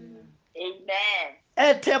 Amen.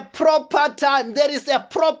 At a proper time, there is a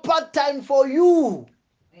proper time for you.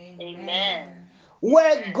 Amen.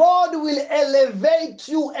 Where God will elevate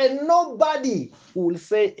you and nobody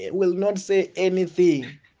will not say anything.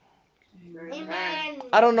 Amen.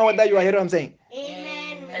 I don't know whether you are hearing what I'm saying.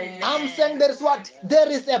 Amen. I'm saying there is what? There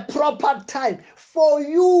is a proper time for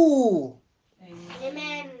you.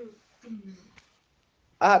 Amen.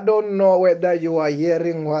 I don't know whether you are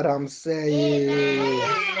hearing what I'm saying.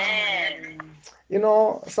 Amen.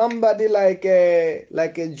 Somebody like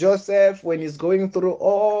a Joseph, when he's going through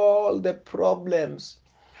all the problems,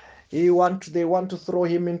 they want to throw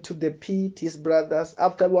him into the pit. His brothers,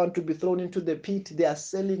 after want to be thrown into the pit, they are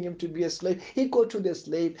selling him to be a slave. He go to the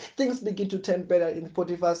slave. Things begin to turn better in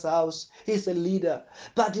Potiphar's house. He's a leader,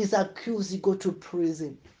 but he's accused. He go to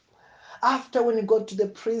prison. After when he got to the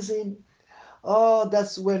prison, oh,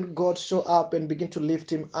 that's when God show up and begin to lift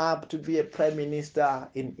him up to be a prime minister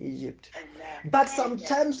in Egypt. But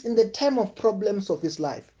sometimes in the time of problems of his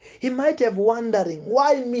life, he might have wondering,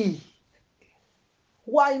 why me?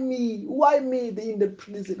 Why me? Why me in the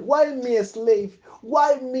prison? Why me a slave?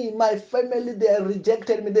 Why me? My family, they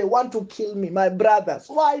rejected me. They want to kill me. My brothers.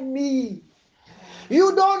 Why me?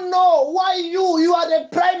 You don't know. Why you? You are the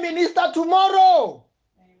prime minister tomorrow.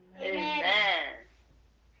 Amen.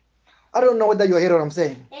 I don't know whether you hear what I'm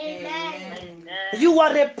saying. Amen. You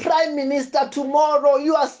are a prime minister tomorrow.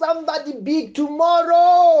 You are somebody big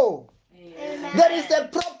tomorrow. Amen. There is a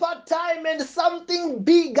proper time and something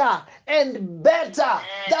bigger and better.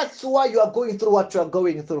 That's why you are going through what you are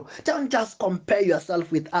going through. Don't just compare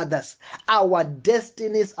yourself with others. Our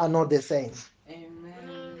destinies are not the same.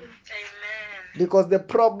 Amen. Because the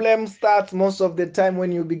problem starts most of the time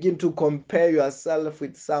when you begin to compare yourself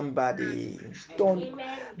with somebody.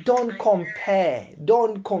 Don't compare.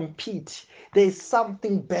 Don't compete. There's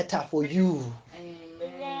something better for you.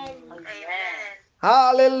 Amen.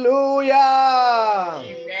 Hallelujah.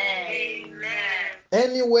 Amen.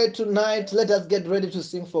 Anyway, tonight, let us get ready to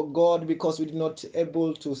sing for God because we did not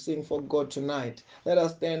able to sing for God tonight. Let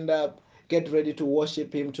us stand up, get ready to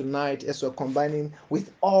worship Him tonight as we're combining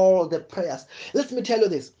with all the prayers. Let me tell you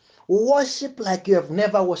this. Worship like you have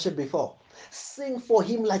never worshipped before. Sing for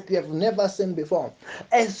Him like you have never sung before.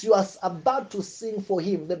 As you are about to sing for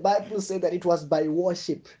Him, the Bible said that it was by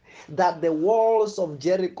worship that the walls of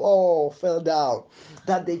Jericho fell down,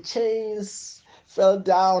 that the chains fell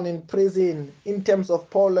down in prison in terms of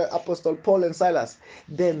Apostle Paul and Silas.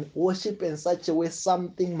 Then worship in such a way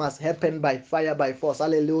something must happen by fire, by force.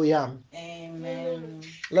 Hallelujah. Amen.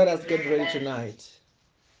 Let us get ready tonight.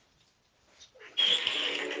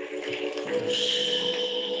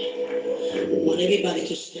 I want everybody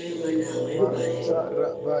to stand right now.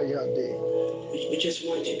 Everybody. We just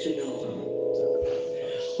want you to know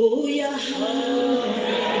who you are.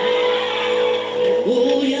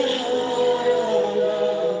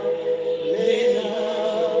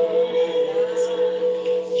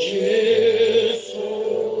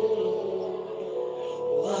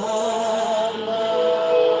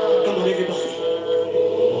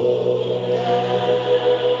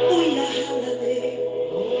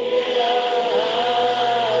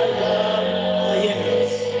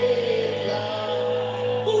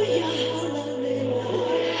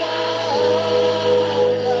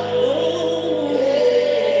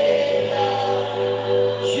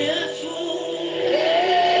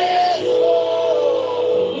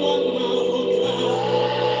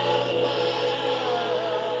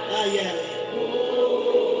 yeah.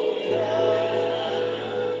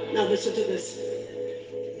 Now listen to this.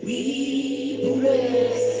 We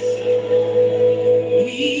praise,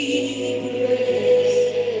 we praise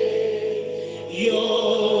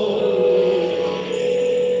your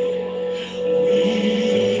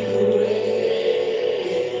we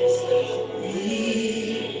praise, we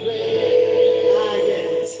praise, ah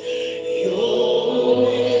yes, your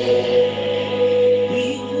we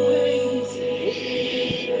praise,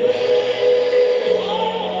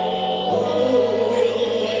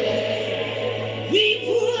 we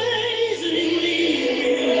praise,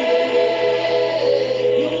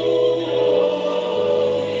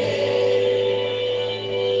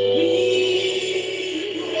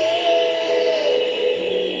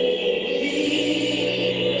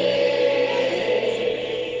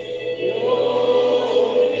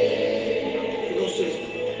 it goes to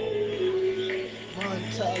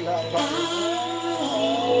Mantala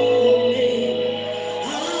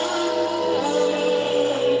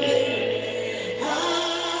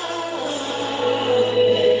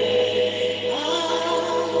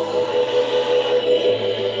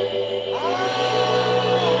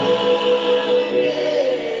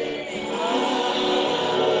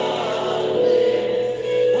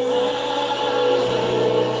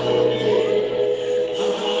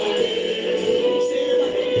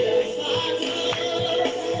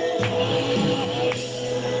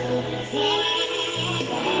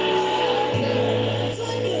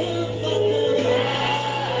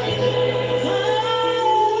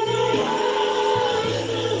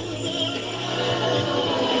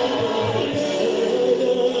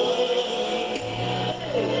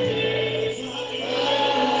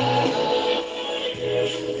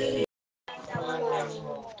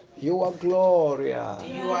You are glorious.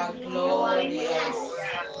 You are glorious.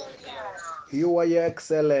 You are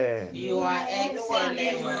excellent. You are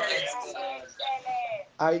excellent.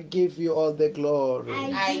 I give you all the glory,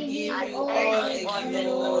 I give you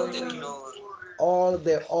all the glory, all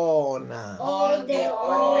the honor, all the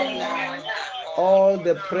honor, all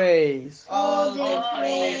the praise, all the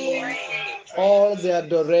praise, all the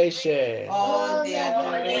adoration. all the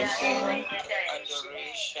adoration.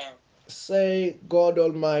 Say, God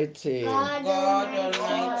Almighty, God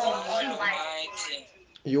Almighty,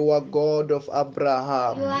 you are God of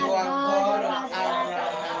Abraham, you are God of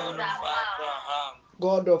Abraham,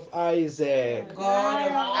 God of Isaac, God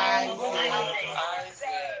of Isaac,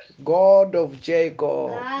 God of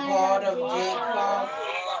Jacob. God of Jacob.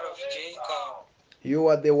 You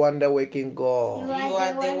are the wonder working God, You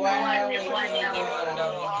are the wonder working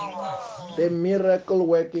God, the miracle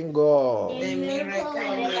working God. the miracle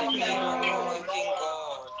working God.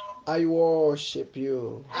 I worship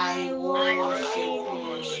you. I worship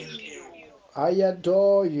you. I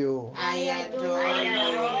adore you. I adore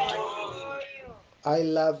you. I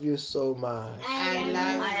love you so much. I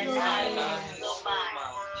love you so much.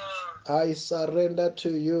 I surrender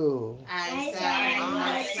to you.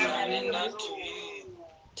 I surrender to you.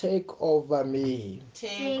 Take over me.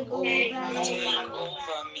 Take over me.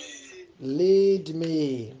 Lead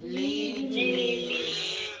me. Lead me.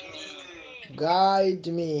 Guide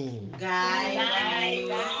me.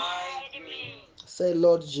 Guide me. Say,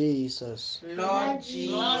 Lord Jesus, Lord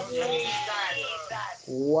Jesus,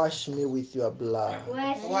 wash me with your blood.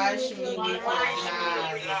 wash me with your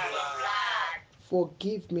blood.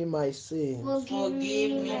 Forgive me my sins.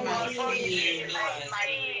 Forgive me my sins.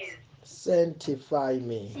 Sanctify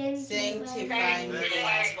me. Sanctify me.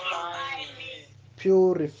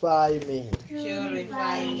 Purify me.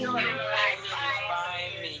 Purify me.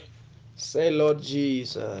 Say, Lord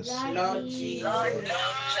Jesus, Lord Jesus,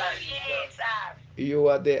 you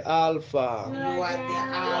are the Alpha, you are the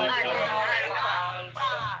Alpha,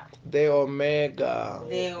 the Omega,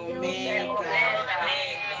 the Omega,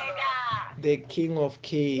 the King of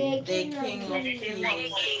Kings, the King of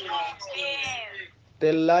Kings,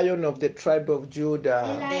 the Lion of the tribe of the Judah.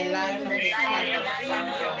 Lion of the tribe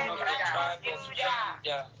of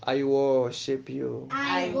Judah. I worship you.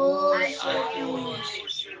 I worship you.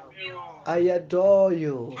 I adore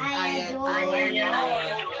you. I adore you.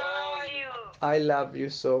 I love you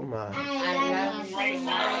so much. I love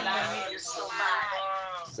you so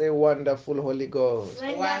much. Say, wonderful Holy Ghost,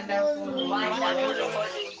 Wonderful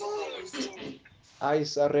Holy Ghost, I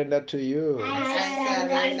surrender to you. I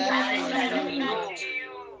surrender to you.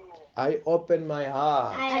 I open my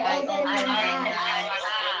heart. I open my heart.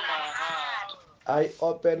 I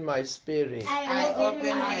open my spirit. I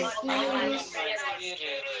open my spirit.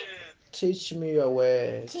 Teach me your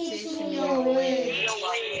word. Teach me your way.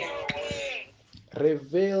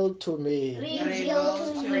 Reveal to me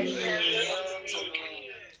Reveal to me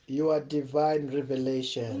your divine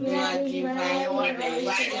revelation. Your divine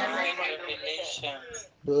revelation.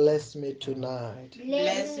 Bless me tonight.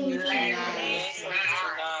 Bless me tonight.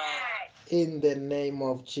 In the name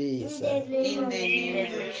of Jesus. In the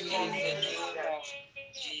name of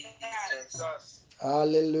Jesus.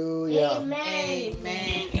 Hallelujah. Amen.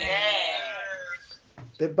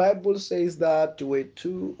 The Bible says that where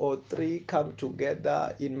two or three come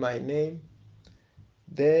together in my name,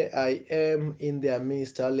 there I am in their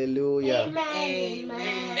midst. Hallelujah. Amen.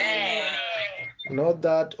 Know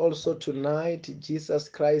that also tonight Jesus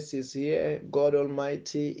Christ is here, God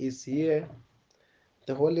Almighty is here,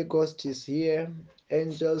 the Holy Ghost is here,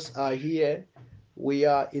 angels are here. We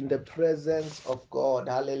are in the presence of God.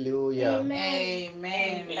 Hallelujah.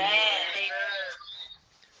 Amen.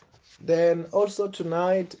 Then also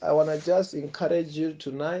tonight, I want to just encourage you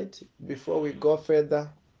tonight before we go further.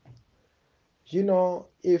 You know,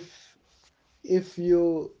 if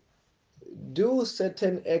you do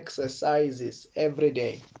certain exercises every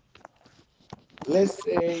day, let's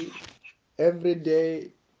say every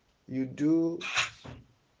day you do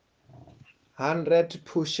 100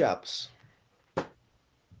 push-ups,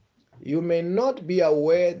 you may not be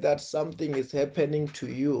aware that something is happening to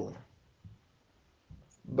you,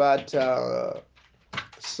 but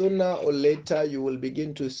sooner or later you will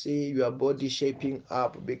begin to see your body shaping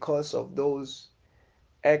up because of those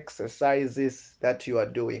exercises that you are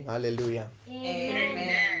doing. Hallelujah.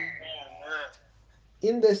 Amen.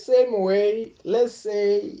 In the same way, let's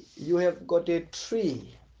say you have got a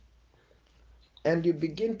tree and you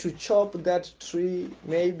begin to chop that tree.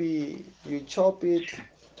 Maybe you chop it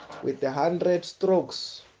with 100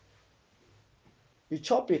 strokes. You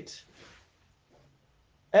chop it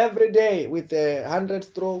every day with 100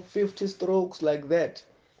 strokes, 50 strokes, like that.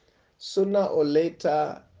 Sooner or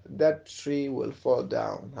later, that tree will fall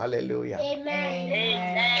down. Hallelujah.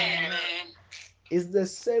 Amen. It's the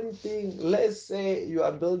same thing. Let's say you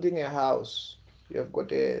are building a house. You have got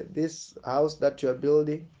this house that you are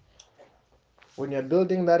building. When you're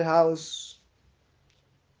building that house,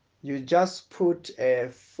 you just put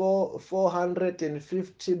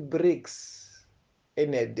 450 bricks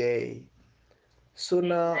in a day.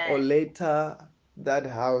 Sooner or later, that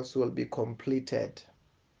house will be completed.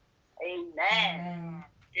 Amen.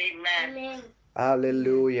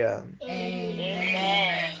 Hallelujah.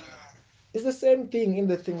 Amen. It's the same thing in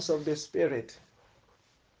the things of the Spirit.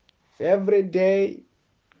 Every day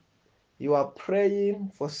you are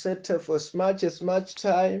praying for as much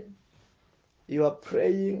time. You are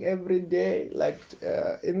praying every day, like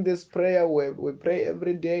in this prayer we pray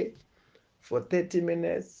every day for 30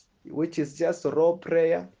 minutes, which is just raw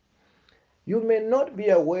prayer. You may not be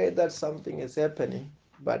aware that something is happening,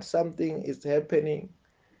 but something is happening.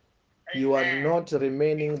 You are not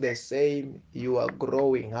remaining the same. You are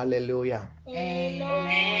growing. Hallelujah.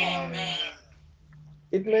 Amen.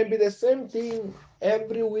 It may be the same thing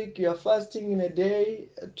every week. You are fasting in a day,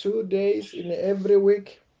 2 days in every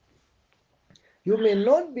week. You may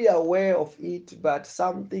not be aware of it, but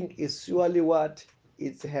something is surely what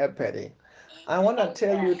is happening. I want to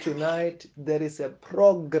tell you tonight there is a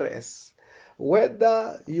progress.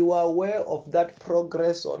 Whether you are aware of that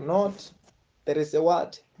progress or not, there is a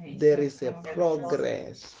what? There is a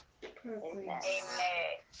progress.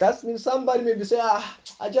 That means somebody may be saying,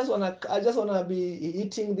 I just wanna be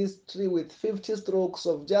hitting this tree with 50 strokes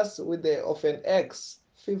of just with the of an X,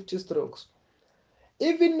 50 strokes.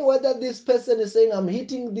 Even whether this person is saying I'm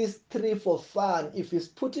hitting this tree for fun, if he's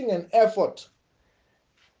putting an effort,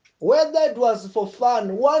 whether it was for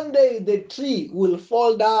fun, one day the tree will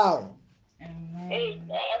fall down. Amen.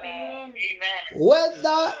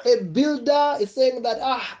 Whether a builder is saying that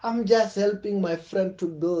I'm just helping my friend to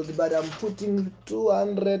build, but I'm putting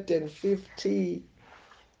 250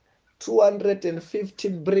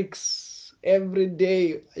 bricks every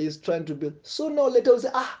day he's trying to build. Sooner or later he'll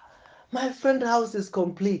say, my friend's house is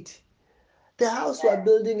complete. The house we're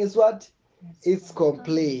building is what? It's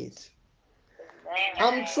complete.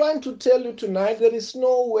 I'm trying to tell you tonight there is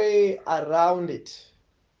no way around it.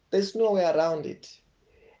 There's no way around it.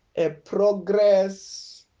 The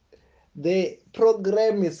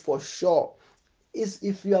program is for sure. Is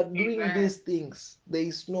if you are doing these things, there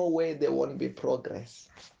is no way there won't be progress.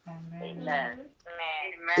 Amen.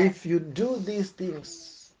 If you do these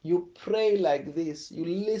things, you pray like this, you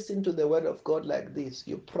listen to the word of God like this,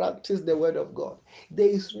 you practice the word of God, there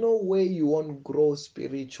is no way you won't grow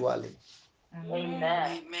spiritually.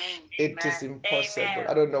 Amen. It is impossible.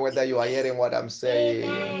 I don't know whether you are hearing what I'm saying.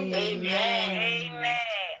 Amen.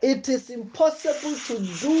 It is impossible to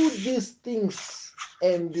do these things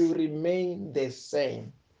and you remain the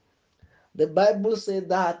same. The Bible says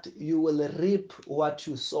that you will reap what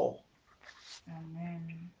you sow.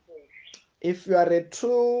 Amen. If you are a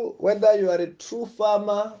true, whether you are a true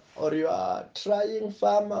farmer or you are trying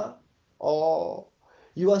farmer or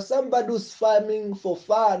you are somebody who's farming for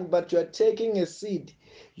fun, but you are taking a seed,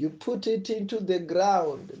 you put it into the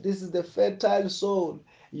ground. This is the fertile soil.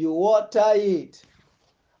 You water it.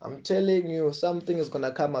 I'm telling you, something is going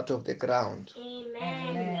to come out of the ground.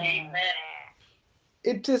 Amen.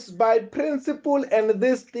 It is by principle and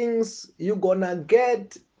these things you're going to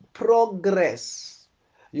get progress.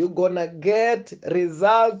 You're going to get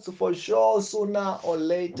results for sure sooner or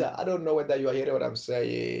later. I don't know whether you are hearing what I'm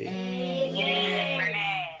saying. Amen.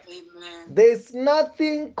 There's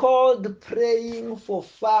nothing called praying for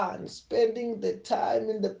fun, spending the time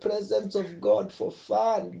in the presence of God for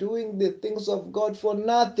fun, doing the things of God for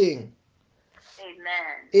nothing.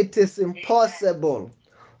 It is impossible.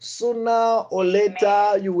 Sooner or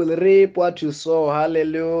later, you will reap what you sow.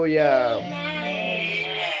 Hallelujah.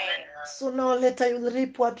 Sooner or later, you will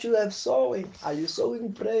reap what you have sown. Are you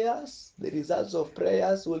sowing prayers? The results of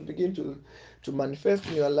prayers will begin to manifest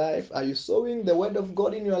in your life. Are you sowing the word of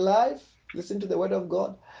God in your life? Listen to the word of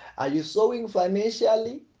God. Are you sowing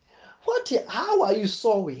financially? How are you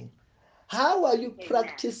sowing? How are you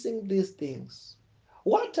practicing these things?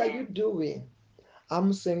 What are you doing?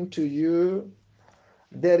 I'm saying to you,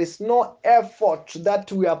 there is no effort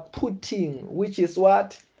that we are putting, which is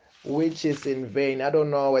what? Which is in vain. I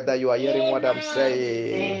don't know whether you are hearing what I'm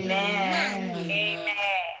saying. Amen.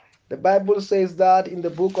 The Bible says that in the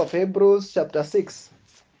book of Hebrews chapter 6.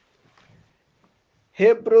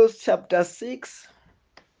 Hebrews chapter 6,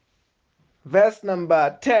 verse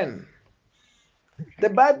number 10. The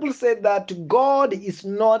Bible said that God is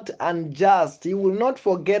not unjust. He will not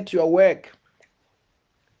forget your work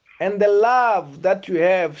and the love that you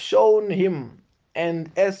have shown him, and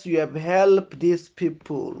as you have helped these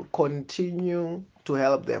people, continue to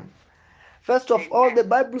help them. First of all, the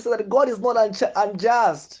Bible says that God is not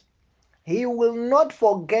unjust. He will not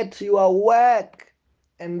forget your work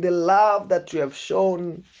and the love that you have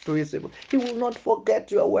shown to his people. He will not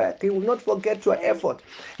forget your work. He will not forget your effort.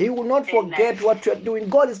 He will not forget what you are doing.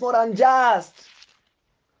 God is not unjust.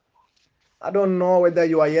 I don't know whether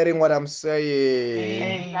you are hearing what I'm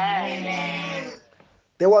saying.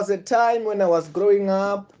 There was a time when I was growing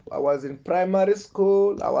up, I was in primary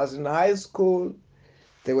school, I was in high school.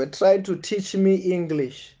 They were trying to teach me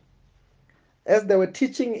English. As they were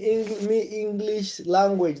teaching me English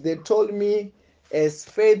language, they told me, as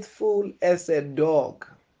faithful as a dog.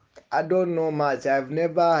 I don't know much. I've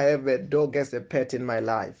never had a dog as a pet in my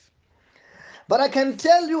life. But I can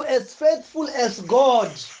tell you, as faithful as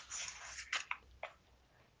God.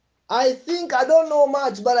 I think, I don't know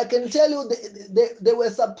much, but I can tell you they were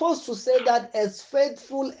supposed to say that as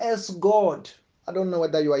faithful as God. I don't know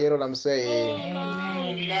whether you are hearing what I'm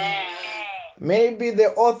saying. Maybe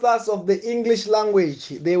the authors of the English language,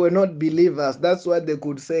 they were not believers. That's why they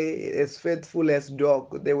could say as faithful as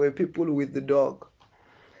dog. They were people with the dog.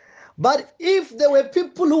 But if there were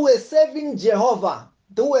people who were serving Jehovah,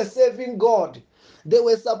 who were serving God, they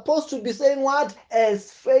were supposed to be saying what?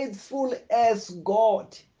 As faithful as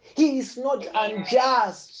God. He is not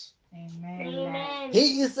unjust. Amen.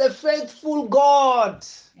 He is a faithful God.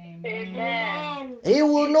 Amen. He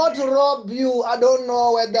will not rob you. I don't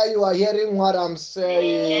know whether you are hearing what I'm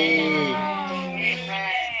saying.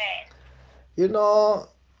 You know,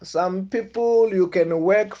 some people, you can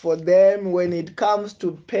work for them. When it comes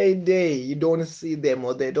to payday, you don't see them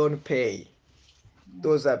or they don't pay.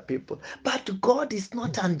 Those are people. But God is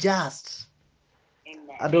not unjust.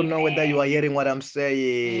 I don't know whether you are hearing what I'm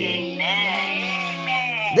saying.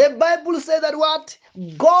 The Bible says that what?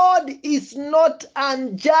 God is not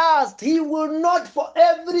unjust. He will not, for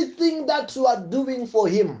everything that you are doing for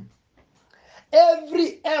him,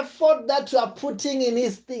 every effort that you are putting in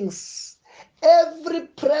his things, every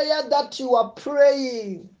prayer that you are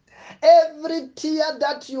praying, every tear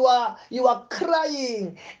that you are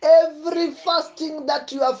crying, every fasting that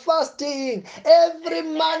you are fasting, every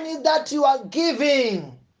money that you are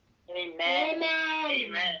giving.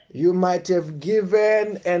 You might have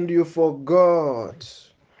given and you forgot.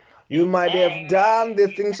 You might have done the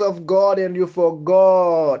things of God and you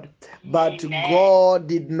forgot. But God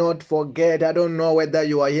did not forget. I don't know whether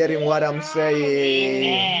you are hearing what I'm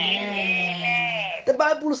saying. The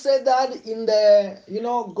Bible said that in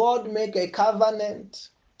God make a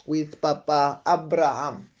covenant with Papa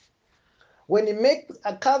Abraham. When he make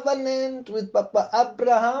a covenant with Papa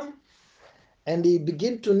Abraham, and he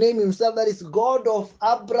began to name himself, that is God of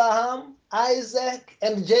Abraham, Isaac,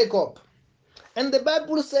 and Jacob. And the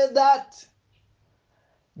Bible said that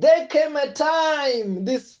There came a time,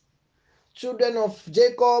 this children of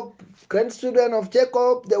Jacob, grandchildren of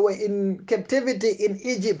Jacob, they were in captivity in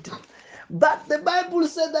Egypt. But the Bible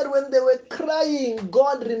said that when they were crying,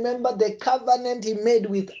 God remembered the covenant he made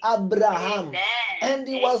with Abraham. Amen. And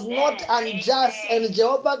he was not Amen. unjust. Amen. And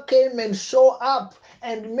Jehovah came and showed up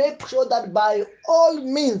and make sure that by all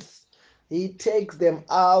means he takes them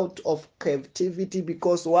out of captivity,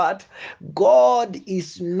 because what? God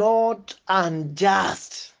is not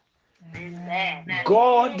unjust. Amen.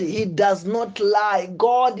 God, he does not lie.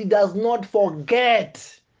 God, he does not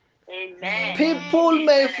forget. Amen. People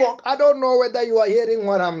may forget. I don't know whether you are hearing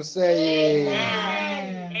what I'm saying.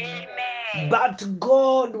 Amen. Amen. But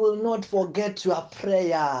God will not forget your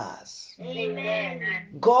prayers. Amen.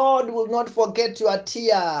 God will not forget your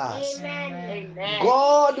tears. Amen.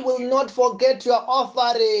 God will not forget your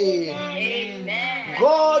offering. Amen.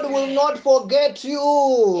 God will not forget you.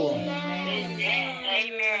 Amen.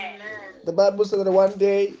 The Bible says that one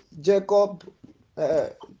day Jacob,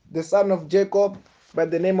 the son of Jacob, by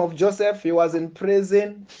the name of Joseph, he was in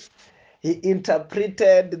prison. He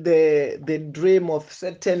interpreted the dream of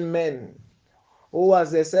certain men who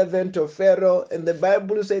was a servant of Pharaoh. And the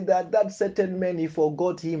Bible said that that certain man, he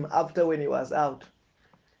forgot him after when he was out.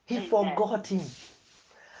 He forgot him.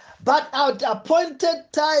 But at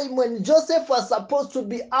appointed time when Joseph was supposed to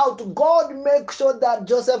be out, God made sure that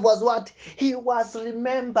Joseph was what? He was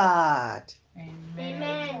remembered.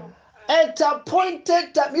 Amen. At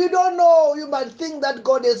appointed time, you don't know. You might think that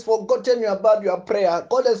God has forgotten you about your prayer.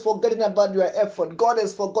 God has forgotten about your effort. God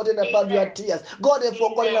has forgotten about your tears. God has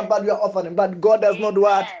forgotten about your offering. But God does not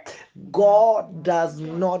what? God does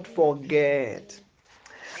not forget.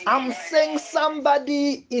 I'm saying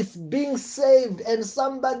somebody is being saved and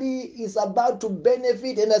somebody is about to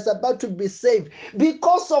benefit and is about to be saved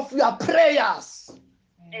because of your prayers.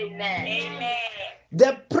 Amen. Amen.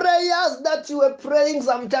 The prayers that you were praying,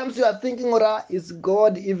 sometimes you are thinking, "Ora, is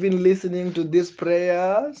God even listening to these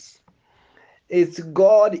prayers? Is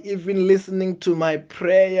God even listening to my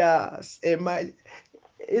prayers?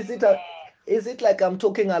 Is it like I'm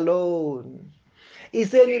talking alone?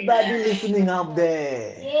 Is anybody listening up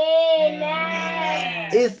there?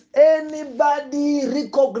 Amen. Is anybody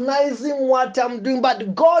recognizing what I'm doing?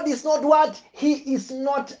 But God is not what? He is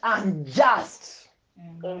not unjust.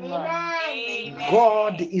 Amen.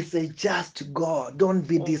 God is a just God. Don't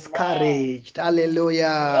be discouraged.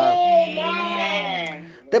 Hallelujah.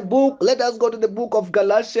 Amen. The book, let us go to the book of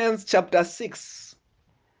Galatians, chapter 6.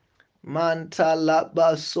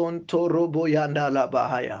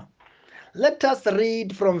 Let us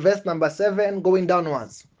read from verse number 7 going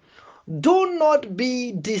downwards. Do not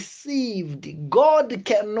be deceived. God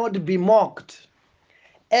cannot be mocked.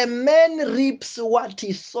 A man reaps what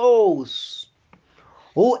he sows.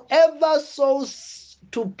 Whoever sows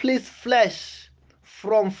to please flesh,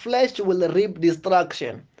 from flesh will reap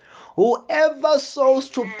destruction. Whoever sows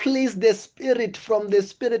to please the Spirit, from the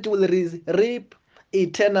Spirit will reap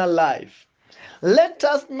eternal life. Let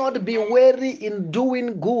us not be weary in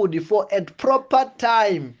doing good, for at proper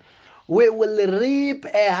time we will reap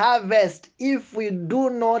a harvest if we do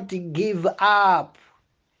not give up.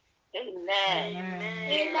 Amen.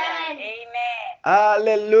 Amen. Amen.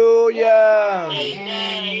 Hallelujah.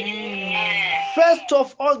 Amen. First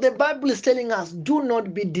of all, the Bible is telling us, do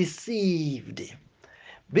not be deceived,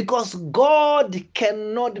 because God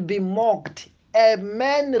cannot be mocked. A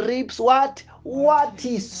man reaps what? What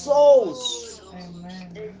he sows.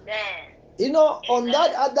 Amen. You know, on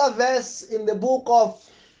that other verse in the book of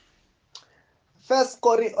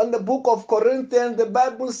on the book of Corinthians, the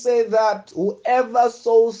Bible says that whoever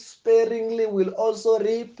sows sparingly will also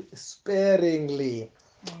reap sparingly.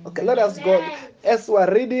 Okay, let us go. As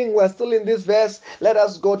we're reading, we're still in this verse. Let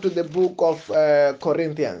us go to the book of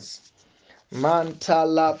Corinthians.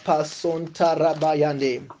 Mantala pasonta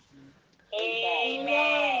rabayande.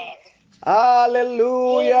 Amen.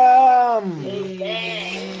 Hallelujah.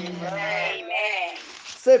 Amen. Amen.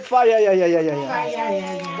 Say fire, yeah.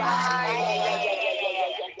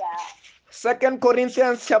 Second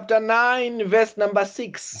Corinthians chapter 9, verse number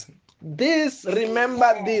 6. This,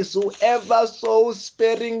 remember this, whoever sows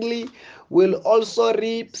sparingly will also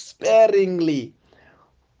reap sparingly.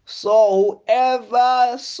 So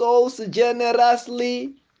whoever sows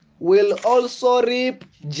generously will also reap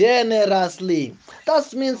generously.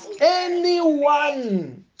 That means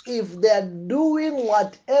anyone, if they are doing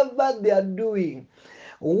whatever they are doing,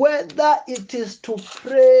 whether it is to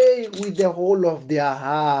pray with the whole of their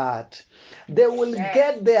heart, they will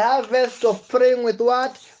get the harvest of praying with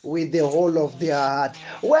what? With the whole of their heart.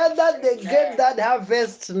 Whether they get that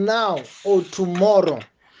harvest now or tomorrow,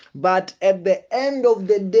 But at the end of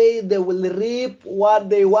the day, they will reap what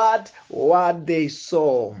they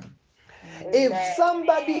sow. If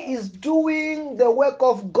somebody is doing the work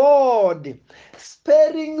of God,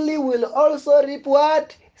 sparingly will also reap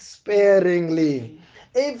what? Sparingly.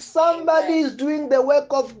 If somebody is doing the work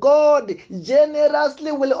of God,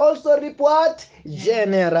 generously will also reap what?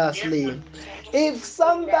 Generously. If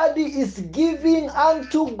somebody is giving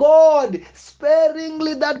unto God,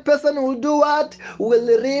 sparingly that person will do what?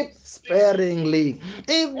 Will reap sparingly.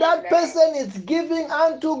 If that person is giving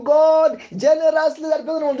unto God generously, that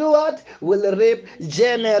person will do what? Will reap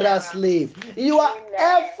generously. Your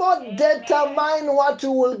effort determine what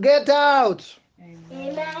you will get out.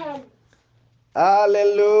 Amen.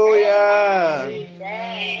 Hallelujah.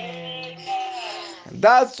 Amen.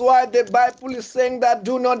 That's why the Bible is saying that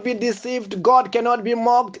do not be deceived. God cannot be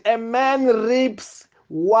mocked. A man reaps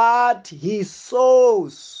what he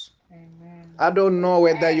sows. I don't know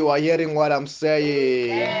whether you are hearing what I'm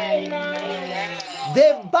saying.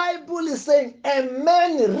 The Bible is saying a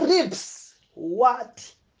man reaps what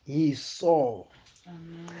he sows.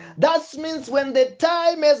 That means when the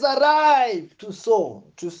time has arrived to sow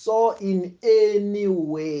in any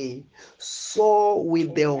way, sow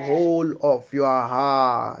with the whole of your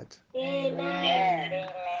heart. Amen.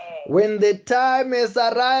 When the time has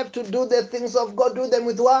arrived to do the things of God, do them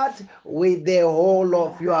with what? With the whole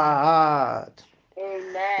of your heart.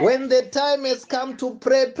 When the time has come to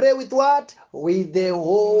pray, pray with what? With the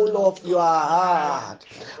whole of your heart.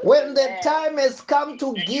 When the time has come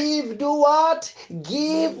to give, do what?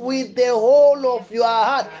 Give with the whole of your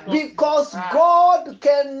heart. Because God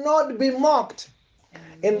cannot be mocked.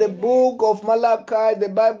 In the book of Malachi, the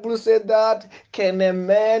Bible said that, can a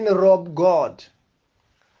man rob God?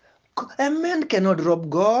 A man cannot rob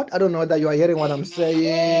God. I don't know whether you are hearing what I'm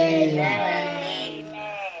saying.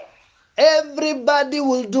 Everybody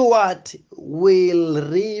will do what? Will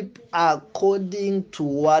reap according to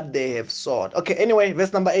what they have sowed. Okay, anyway,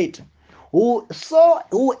 verse number 8.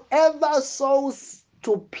 Whoever sows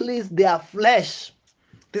to please their flesh.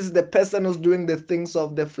 This is the person who's doing the things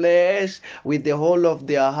of the flesh with the whole of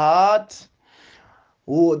their heart.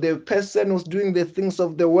 The person who's doing the things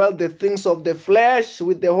of the world, the things of the flesh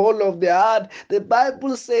with the whole of their heart. The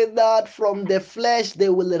Bible says that from the flesh they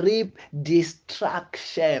will reap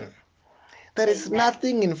destruction. There is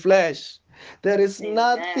nothing in flesh. There is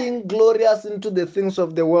nothing glorious into the things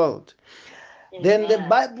of the world. Then the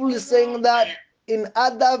Bible is saying that in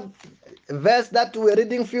other verse that we were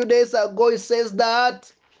reading a few days ago, it says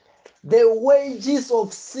that the wages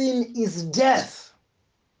of sin is death.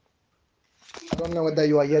 I don't know whether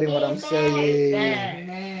you are hearing what I'm saying.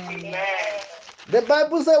 The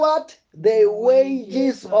Bible says what? The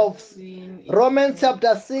wages of sin. Romans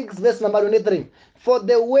chapter 6, verse number 23. For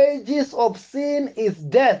the wages of sin is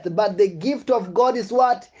death, but the gift of God is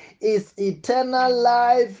what? Is eternal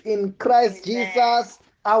life in Christ Jesus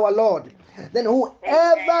our Lord. Then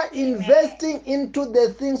whoever investing into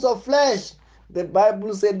the things of flesh, the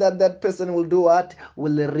Bible said that that person will do what?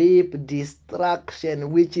 Will reap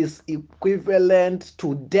destruction, which is equivalent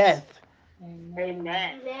to death.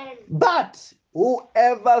 But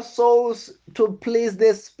whoever sows to please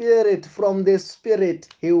the Spirit, from the Spirit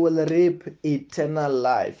he will reap eternal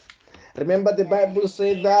life. Remember, the Bible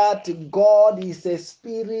says that God is a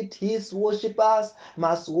spirit. His worshippers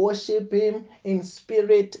must worship him in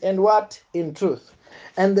spirit and what? In truth.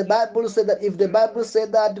 And the Bible said that if the Bible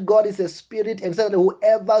said that God is a spirit and said that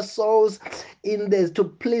whoever sows in this to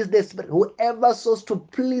please the Spirit, whoever sows to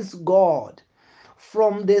please God,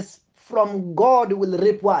 from God will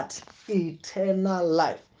reap what? Eternal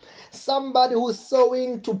life. Somebody who's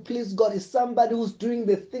sowing to please God is somebody who's doing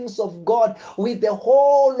the things of God with the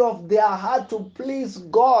whole of their heart to please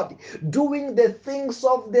God, doing the things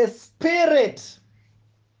of the Spirit.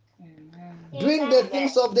 Doing the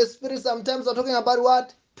things of the Spirit. Sometimes we're talking about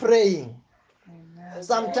what? Praying.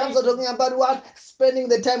 Sometimes we're talking about what? Spending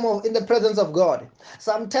the time in the presence of God.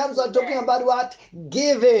 Sometimes we're talking about what?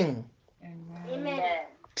 Giving.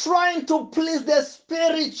 Trying to please the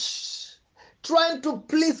Spirit. Trying to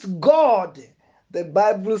please God. The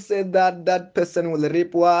Bible said that that person will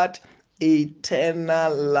reap what?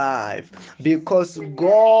 Eternal life. Because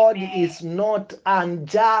God is not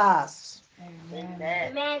unjust.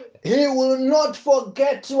 He will not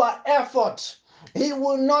forget your effort. He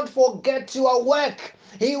will not forget your work.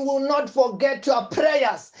 He will not forget your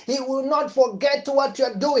prayers. He will not forget what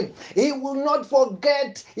you're doing. He will not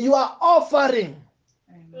forget your offering.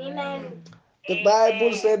 Amen. The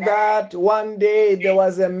Bible said that one day there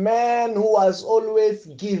was a man who was always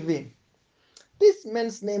giving. This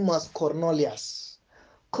man's name was Cornelius.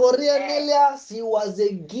 Cornelius, he was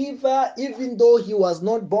a giver even though he was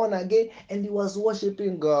not born again, and he was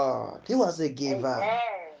worshiping God. He was a giver.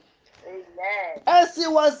 As he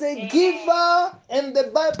was a giver, and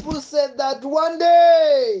the Bible said that one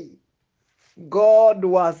day God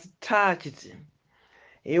was touched.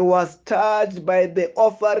 He was touched by the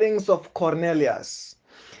offerings of Cornelius.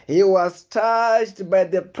 He was touched by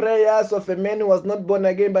the prayers of a man who was not born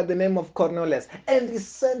again by the name of Cornelius. And he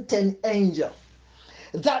sent an angel.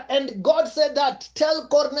 And God said that, tell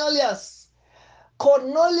Cornelius,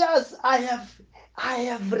 Cornelius, I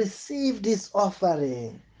have received his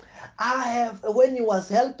offering. When he was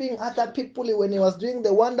helping other people, when he was doing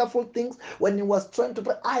the wonderful things, when he was trying to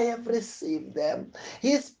pray, I have received them.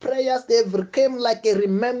 His prayers, they became like a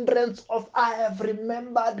remembrance of, I have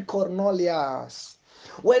remembered Cornelius.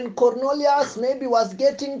 When Cornelius maybe was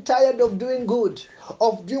getting tired of doing good,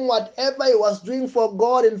 of doing whatever he was doing for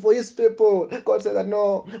God and for his people, God said that,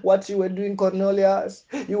 no, what you were doing, Cornelius,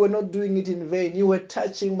 you were not doing it in vain. You were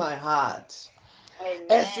touching my heart.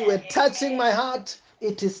 As you were touching my heart,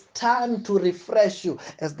 it is time to refresh you.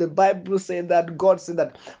 As the Bible said that, God said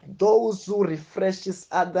that those who refreshes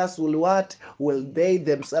others will what? Will they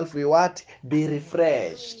themselves be what? Be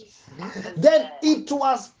refreshed. Then it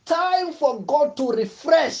was time for God to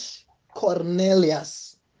refresh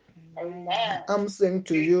Cornelius. I'm saying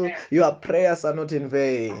to you, your prayers are not in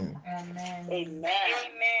vain. Amen.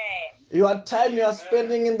 Your time you are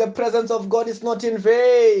spending in the presence of God is not in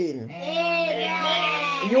vain.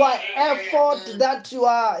 Your effort that you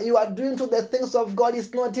are doing to the things of God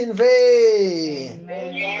is not in vain.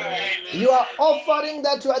 Your offering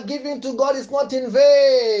that you are giving to God is not in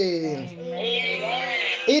vain.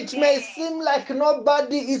 It may seem like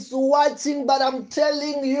nobody is watching, but I'm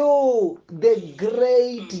telling you, the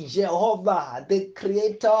great Jehovah, the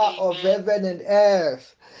creator of heaven and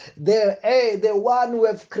earth, the one who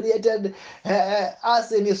have created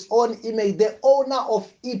us in his own image, the owner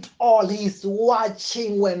of it all, he is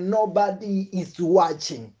watching when nobody is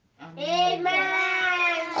watching. Amen.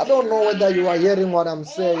 I don't know whether you are hearing what I'm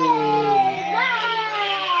saying.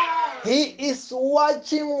 He is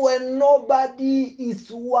watching when nobody is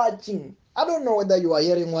watching. I don't know whether you are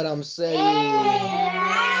hearing what I'm saying.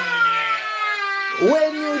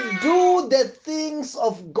 When you do the things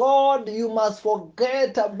of God, you must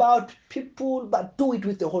forget about people, but do it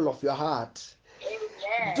with the whole of your heart.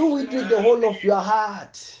 Do it with the whole of your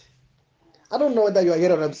heart. I don't know whether you are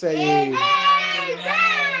hearing what I'm saying.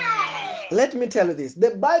 Let me tell you this.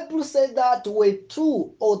 The Bible said that when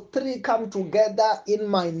 2 or 3 come together in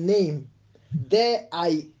my name, there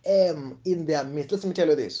I am in their midst. Let me tell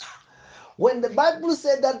you this. When the Bible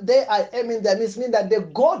said that there I am in their midst, means that the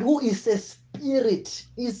God who is a spirit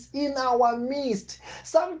is in our midst.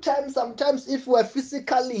 Sometimes if we are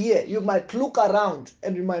physically here, you might look around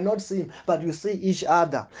and you might not see him, but you see each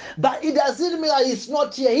other. But it doesn't mean that he's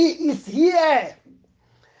not here. He is here.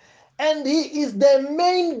 And he is the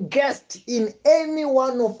main guest in any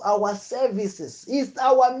one of our services. He's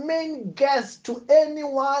our main guest to any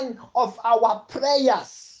one of our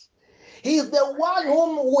prayers. He's the one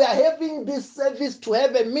whom we are having this service to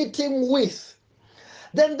have a meeting with.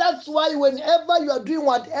 Then that's why whenever you are doing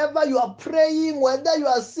whatever, you are praying, whether you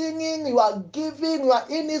are singing, you are giving, you are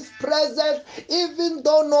in his presence, even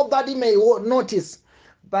though nobody may notice,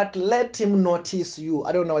 but let him notice you.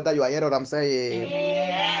 I don't know whether you are hearing what I'm saying.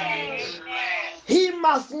 Amen. He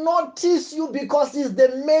must notice you because he's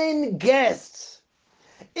the main guest.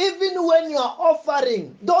 Even when you are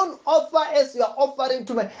offering, don't offer as you are offering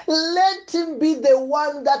to me. Let him be the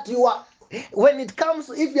one that you are. When it comes,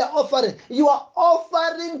 if you are offering, you are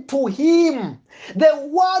offering to him, the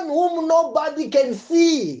one whom nobody can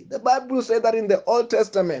see. The Bible said that in the Old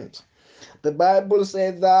Testament. The Bible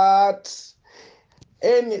said that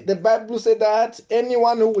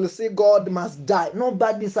anyone who will see God must die.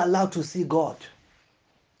 Nobody is allowed to see God.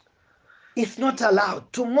 It's not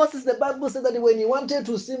allowed. To Moses, the Bible said that when he wanted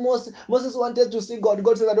to see Moses wanted to see God.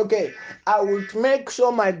 God said that, okay, I will make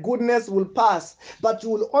sure my goodness will pass, but you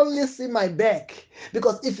will only see my back.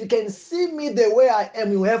 Because if you can see me the way I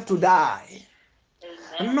am, you have to die.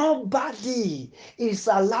 Nobody is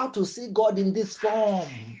allowed to see God in this form.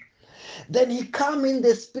 Then he come in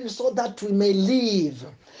the spirit so that we may live.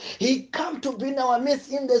 He come to be in our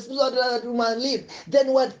midst in the spirit so that we may live. Then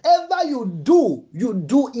whatever you do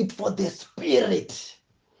it for the spirit.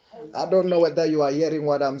 I don't know whether you are hearing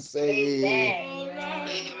what I'm saying.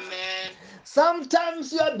 Amen.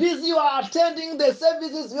 Sometimes you are busy, you are attending the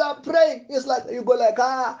services, you are praying. It's like you go like,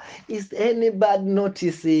 is anybody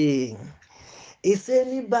noticing? Is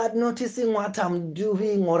anybody noticing what I'm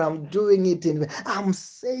doing, or I'm doing it in? I'm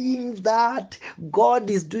saying that God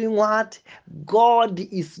is doing what? God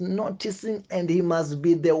is noticing, and He must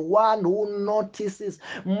be the one who notices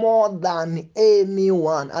more than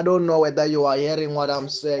anyone. I don't know whether you are hearing what I'm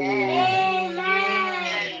saying. Amen.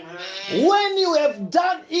 When you have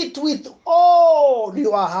done it with all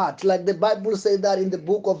your heart, like the Bible says that in the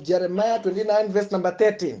book of Jeremiah 29, verse number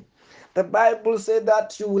 13. The Bible says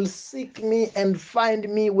that you will seek me and find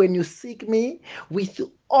me when you seek me with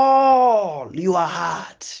all your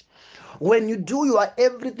heart. When you do your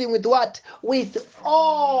everything with what? With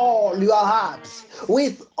all your heart,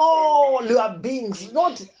 with all your beings.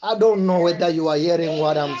 Not, I don't know whether you are hearing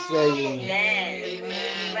what I'm saying.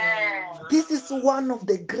 This is one of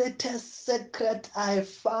the greatest secrets I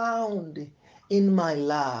found in my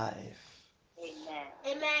life.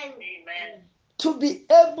 Amen. To be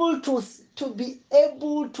able to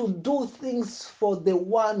do things for the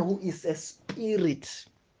one who is a spirit.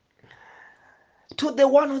 To the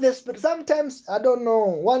one who is a spirit. Sometimes, I don't know,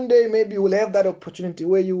 one day maybe you will have that opportunity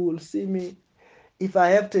where you will see me. If I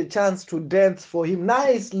have the chance to dance for him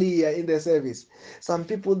nicely in the service. Some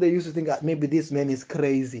people, they used to think that maybe this man is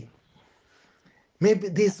crazy. Maybe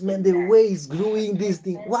this man, the way he's doing this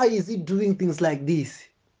thing, why is he doing things like this?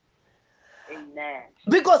 Amen.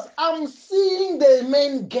 Because I'm seeing the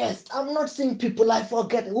main guest. I'm not seeing people. I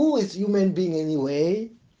forget who is human being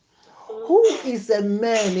anyway. Who is a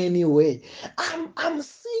man anyway? I'm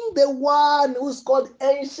seeing the one who's called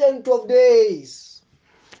Ancient of Days.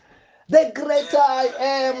 The greater I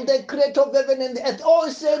am, the creator of heaven and the earth,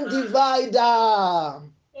 ocean divider.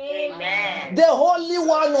 Amen. The Holy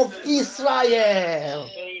One of Israel.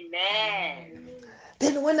 Amen.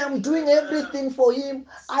 Then when I'm doing everything for him,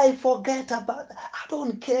 I forget about, I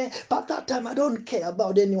don't care. But that time I don't care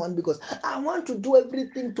about anyone, because I want to do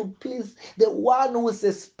everything to please the one who is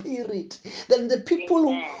a spirit. Then the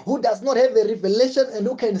people who does not have a revelation and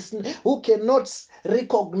who cannot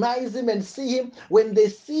recognize him and see him, when they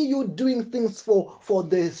see you doing things for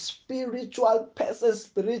the spiritual person,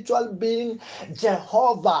 spiritual being,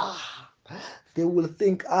 Jehovah, they will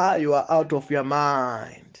think, you are out of your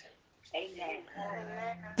mind. Amen.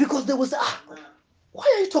 Because they will say, why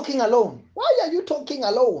are you talking alone? Why are you talking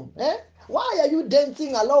alone? Why are you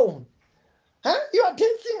dancing alone? You are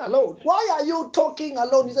dancing alone. Why are you talking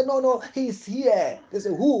alone? He said, no, he's here. They say,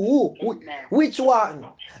 who? Which one?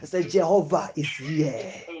 I said, Jehovah is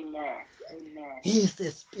here. Amen. Amen. He is a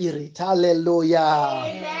spirit. Hallelujah.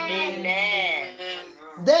 Amen.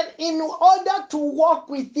 Then in order to walk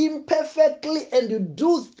with him perfectly and to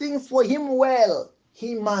do things for him well,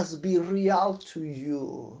 he must be real to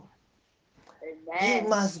you. He Amen.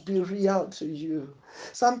 must be real to you.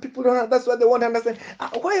 Some people don't. That's what they want to understand.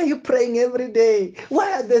 Why are you praying every day?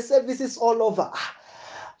 Why are the services all over?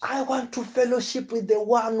 I want to fellowship with the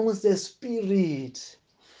one who's the spirit.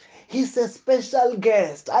 He's a special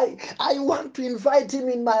guest. I want to invite him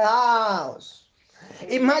in my house.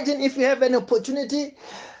 Imagine if you have an opportunity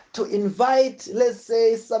to invite, let's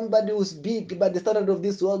say, somebody who's big by the standard of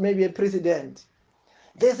this world, maybe a president.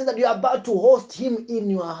 They say that you're about to host him in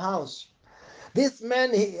your house. This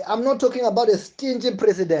man, I'm not talking about a stingy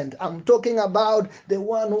president. I'm talking about the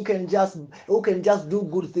one who can just do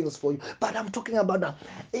good things for you. But I'm talking about that.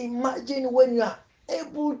 Imagine when you are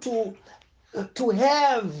able to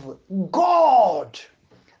have God,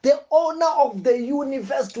 the owner of the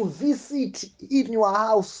universe, to visit in your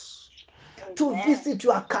house, to visit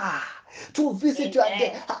your car, to visit your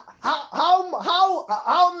day.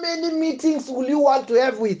 How many meetings will you want to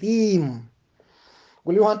have with him?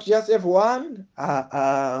 Will you want to just have one?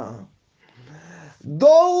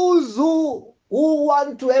 Those who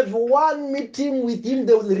want to have one meeting with him,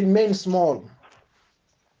 they will remain small.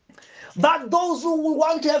 But those who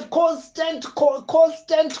want to have constant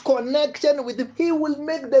connection with him, he will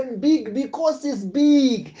make them big, because he's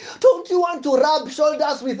big. Don't you want to rub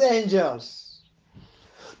shoulders with angels?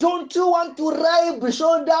 Don't you want to rub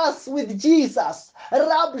shoulders with Jesus?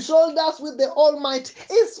 Rub shoulders with the Almighty?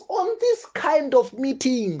 It's on this kind of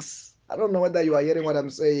meetings. I don't know whether you are hearing what I'm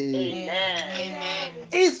saying. Amen.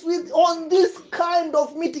 It's on this kind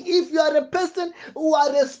of meeting. If you are a person who are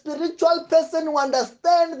a spiritual person who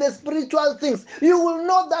understands the spiritual things, you will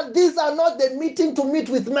know that these are not the meeting to meet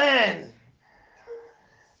with men.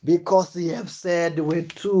 Because he have said, when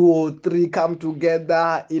 2 or 3 come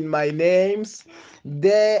together in my names,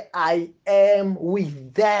 there I am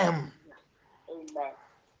with them. Amen.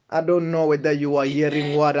 I don't know whether you are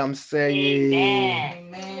hearing what I'm saying. Amen.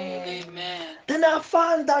 Then I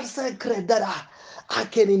found that secret that I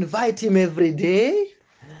can invite him every day.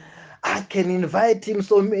 I can invite him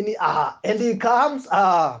so many, and he comes,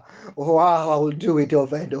 wow, I will do it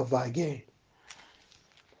over and over again.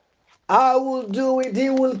 I will do it. He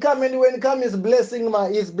will come, and when he comes, he's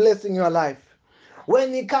blessing your life.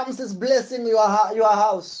 When he comes, he's blessing your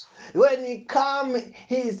house. When he comes,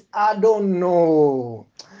 I don't know.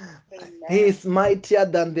 He's mightier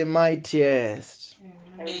than the mightiest.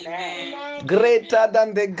 Amen. Greater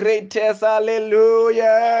than the greatest. Hallelujah.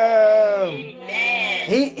 Amen.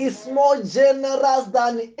 He is more generous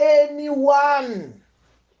than anyone.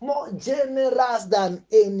 More generous than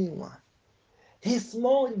anyone. He's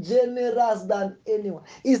more generous than anyone.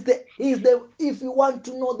 If you want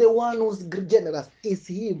to know the one who's generous, it's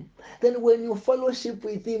him. Then when you fellowship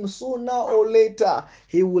with him, sooner or later,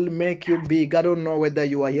 he will make you big. I don't know whether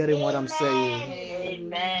you are hearing what I'm saying.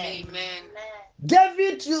 Amen. Amen.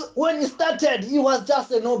 David, when he started, he was just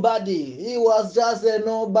a nobody. He was just a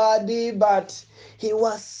nobody, but he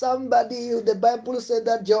was somebody. The Bible said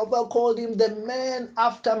that Jehovah called him the man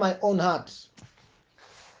after my own heart.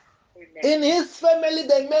 In his family,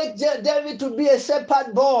 they made David to be a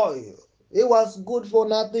shepherd boy. He was good for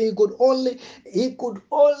nothing. He could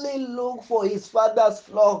only look for his father's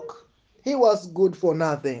flock. He was good for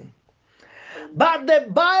nothing. But the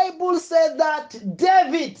Bible said that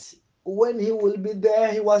David, when he will be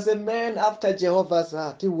there, he was a man after Jehovah's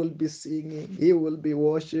heart. He will be singing, he will be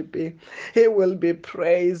worshiping, he will be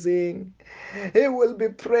praising,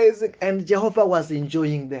 and Jehovah was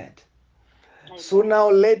enjoying that. Sooner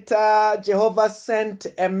or later, Jehovah sent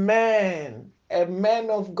a man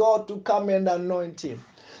of God to come and anoint him.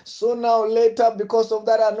 Sooner or later, because of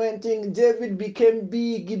that anointing, David became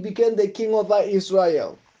big. He became the king over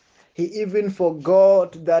Israel. He even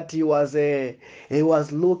forgot that he was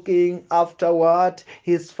looking after what?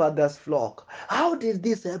 His father's flock. How did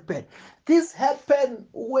this happen? This happened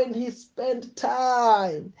when he spent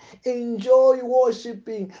time, enjoy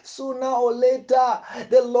worshiping. Sooner or later,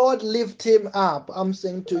 the Lord lift him up. I'm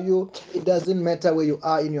saying to you, it doesn't matter where you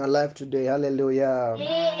are in your life today. Hallelujah.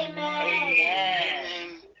 Amen.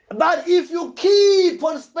 But if you keep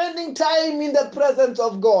on spending time in the presence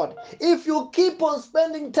of God, if you keep on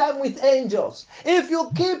spending time with angels, if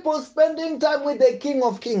you keep on spending time with the King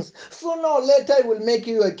of Kings, sooner or later he will make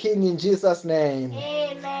you a king in Jesus' name.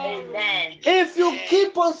 Amen. If you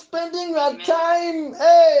keep on spending your time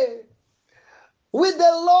with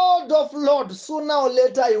the Lord of Lords, sooner or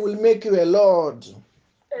later he will make you a Lord.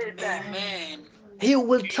 Amen. He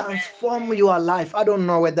will transform your life. I don't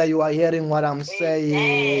know whether you are hearing what I'm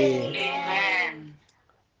saying. Amen.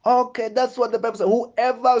 Okay, that's what the Bible says.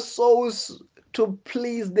 Whoever sows to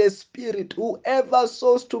please the Spirit, whoever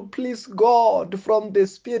sows to please God from the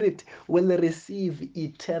Spirit will receive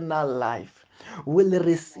eternal life, will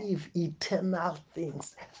receive eternal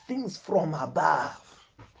things from above.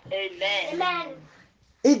 Amen.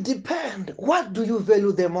 It depends. What do you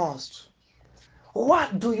value the most?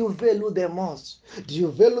 What do you value the most? Do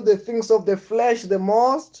you value the things of the flesh the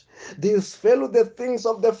most? Do you value the things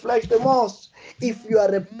of the flesh the most? If you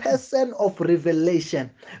are a person of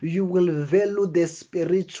revelation, you will value the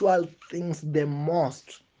spiritual things the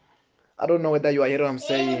most. I don't know whether you are hearing what I'm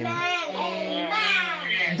saying.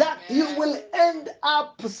 That you will end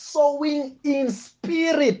up sowing in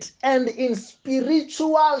spirit and in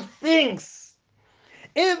spiritual things.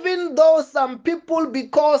 Even though some people,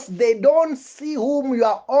 because they don't see whom you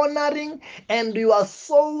are honoring and you are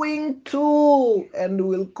sowing to, and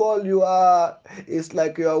will call you it's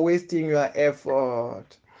like you are wasting your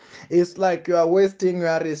effort. It's like you are wasting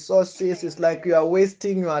your resources. It's like you are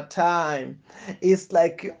wasting your time. It's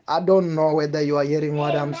like, I don't know whether you are hearing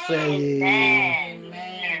what I'm saying. Amen.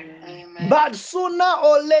 But sooner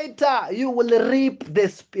or later, you will reap the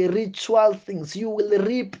spiritual things. You will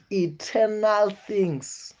reap eternal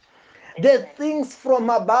things. The things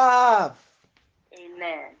from above.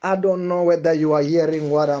 Amen. I don't know whether you are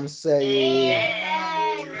hearing what I'm saying.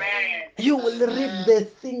 Amen. You will reap the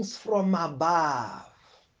things from above.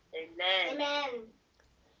 Amen.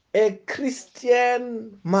 A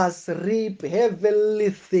Christian must reap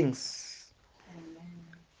heavenly things.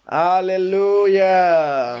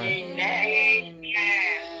 Hallelujah. Amen.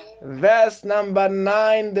 Verse number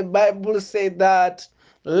 9, the Bible says that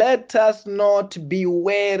let us not be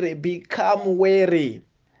weary, become weary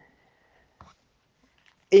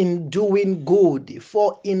in doing good,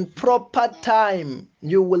 for in proper time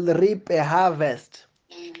you will reap a harvest.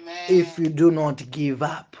 Amen. If you do not give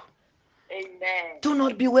up. Amen. Do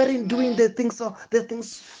not be weary in doing the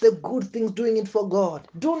good things, doing it for God.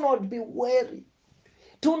 Do not be weary.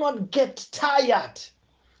 Do not get tired.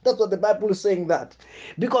 That's what the Bible is saying that.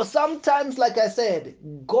 Because sometimes, like I said,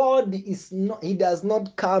 God is not, He does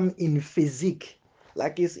not come in physique,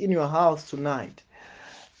 like He's in your house tonight.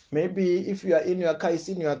 Maybe if you are in your car, He's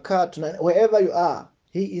in your car tonight. Wherever you are,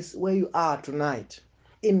 He is where you are tonight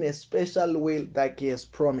in a special way like He has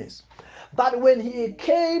promised. But when He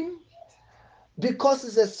came, because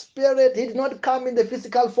He's a spirit, He did not come in the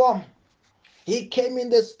physical form. He came in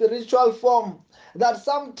the spiritual form. That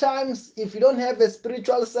sometimes, if you don't have the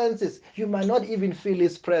spiritual senses, you might not even feel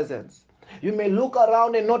His presence. You may look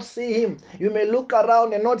around and not see Him. You may look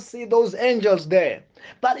around and not see those angels there.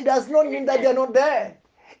 But it does not mean that they're not there.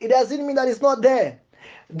 It doesn't mean that it's not there.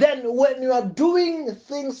 Then, when you are doing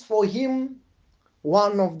things for Him,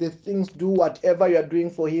 one of the things, do whatever you are doing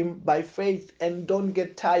for Him by faith and don't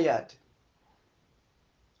get tired.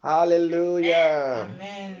 Hallelujah.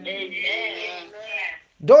 Amen.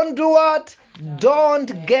 Don't do what?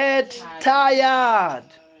 Don't get tired.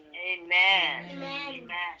 Amen.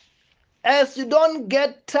 As you don't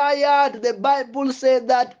get tired, the Bible says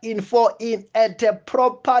that at a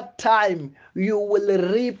proper time you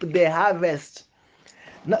will reap the harvest.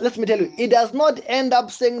 Now, let me tell you, it does not end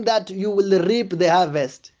up saying that you will reap the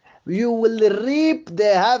harvest. You will reap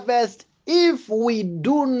the harvest if we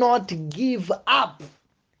do not give up.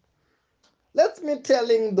 Let me tell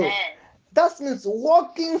you though. That means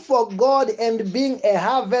working for God and being a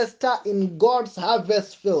harvester in God's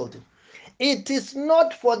harvest field. It is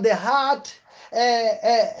not for the heart,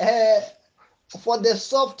 for the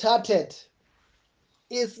soft-hearted.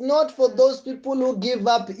 It's not for those people who give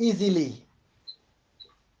up easily.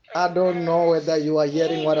 I don't know whether you are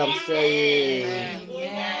hearing what I'm saying.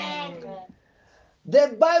 Amen.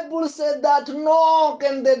 The Bible said that knock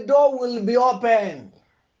and the door will be open.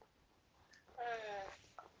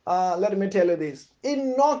 Let me tell you this.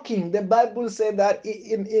 In knocking, the Bible said that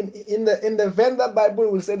in the Venda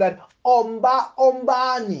Bible will say that omba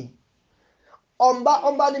ombani. Omba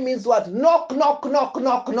ombani means what? Knock, knock, knock,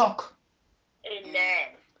 knock, knock.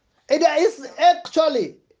 Amen. It is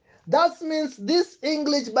actually, that means this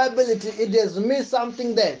English Bible, it has missed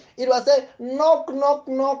something there. It was say knock, knock,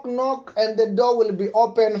 knock, knock, and the door will be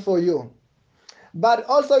open for you. But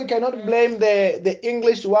also you cannot blame the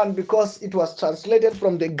English one because it was translated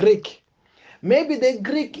from the Greek. Maybe the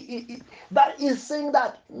Greek, but is saying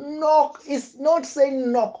that knock is not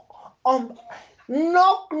saying knock.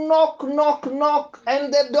 Knock, knock, knock, knock,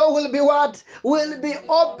 and the door will be what? Will be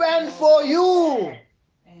open for you.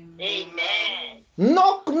 Amen.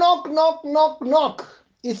 Knock, knock, knock, knock, knock.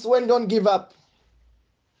 It's when don't give up.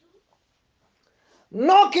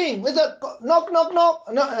 Knocking with a knock, knock,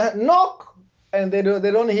 knock, knock, and they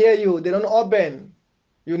don't hear you. They don't open.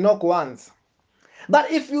 You knock once. But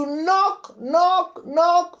if you knock, knock,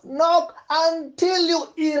 knock, knock until you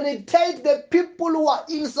irritate the people who are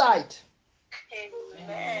inside.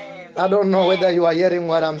 Amen. I don't know whether you are hearing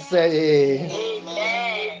what I'm saying.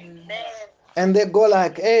 Amen. And they go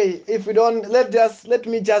like, hey, if you don't, let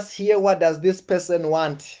me just hear what does this person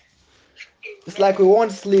want. It's like we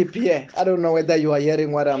won't sleep here. I don't know whether you are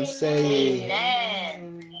hearing what I'm saying.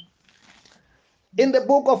 Amen. In the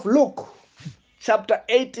book of Luke, chapter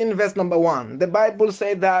 18, verse number 1, the Bible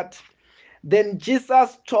says that then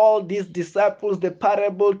Jesus told his disciples the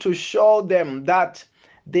parable to show them that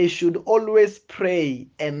they should always pray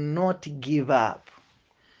and not give up.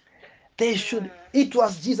 It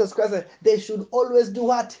was Jesus Christ, they should always do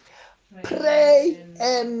what? Pray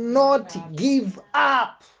and not give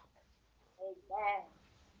up.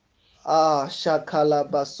 Shakala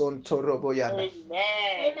Bason Toroboyana.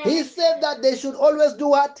 Amen. He said that they should always do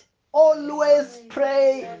what? Always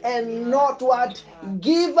pray and not what?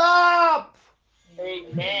 Give up.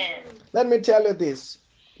 Amen. Let me tell you this.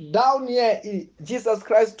 Down here, Jesus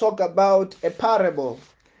Christ talked about a parable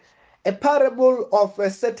of a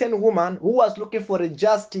certain woman who was looking for a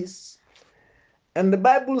justice. And the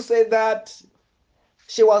Bible said that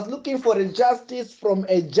she was looking for a justice from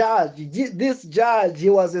a judge. This judge, he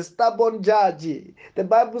was a stubborn judge. The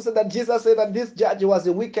Bible said that Jesus said that this judge was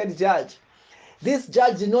a wicked judge. This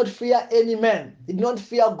judge did not fear any man. He did not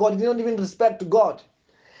fear God. He did not even respect God.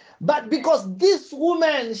 But because this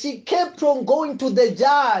woman, she kept on going to the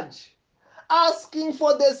judge, asking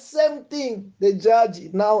for the same thing. The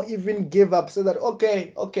judge now even gave up, said that,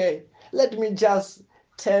 okay, let me just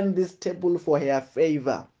turn this table for her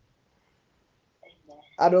favor.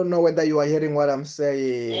 I don't know whether you are hearing what I'm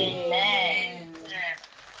saying. Amen.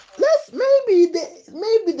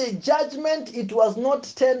 Maybe the judgment, it was not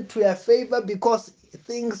turned to her favor because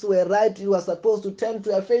things were right. It was supposed to turn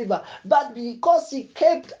to her favor, but because she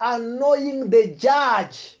kept annoying the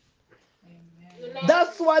judge.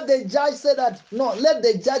 That's why the judge said that, no, let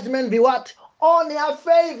the judgment be what? On your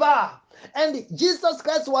favor. And Jesus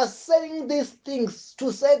Christ was saying these things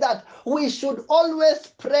to say that we should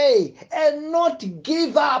always pray and not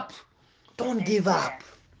give up. Don't give up.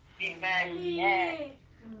 Amen.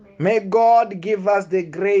 May God give us the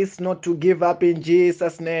grace not to give up in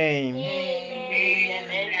Jesus' name. Amen.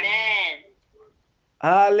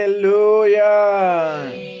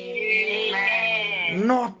 Hallelujah. Amen.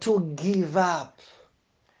 Not to give up.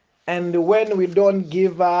 And when we don't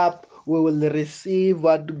give up, we will receive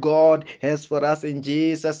what God has for us in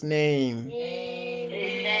Jesus' name.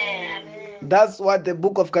 Amen. That's what the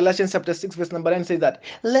book of Galatians chapter 6 verse number 9 says, that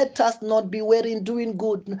let us not be weary in doing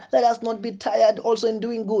good. Let us not be tired also in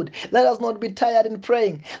doing good. Let us not be tired in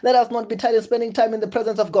praying. Let us not be tired in spending time in the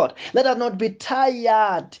presence of God. Let us not be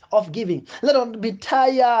tired of giving. Let us not be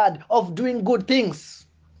tired of doing good things.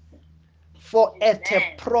 For at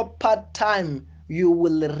a proper time you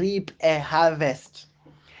will reap a harvest.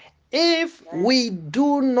 If we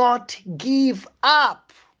do not give up.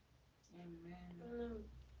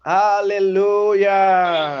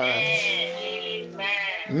 Hallelujah. Amen.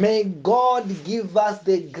 May God give us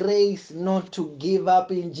the grace not to give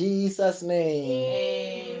up in Jesus'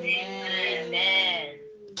 name. Amen.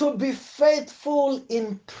 To be faithful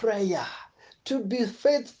in prayer, to be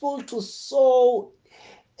faithful to sow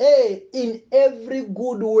in every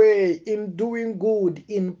good way, in doing good,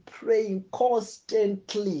 in praying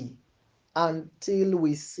constantly until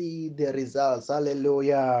we see the results.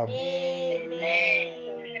 Hallelujah. Amen.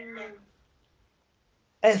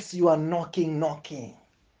 As you are knocking.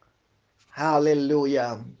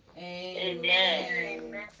 Hallelujah.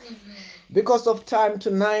 Amen. Because of time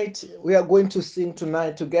tonight, we are going to sing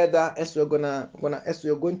tonight together. As we're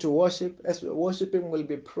going to worship, as we're worshiping, we'll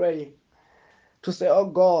be praying to say, oh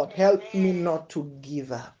God, help me not to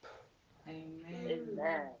give up.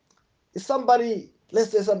 Amen. If somebody,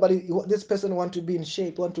 let's say somebody, this person want to be in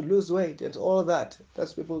shape, want to lose weight, and all that.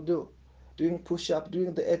 That's people do. Doing push-up,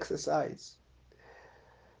 doing the exercise.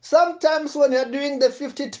 Sometimes when you're doing the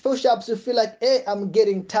 50 push-ups, you feel like, hey, I'm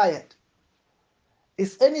getting tired.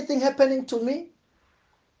 Is anything happening to me?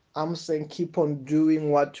 I'm saying keep on doing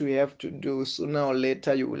what you have to do. Sooner or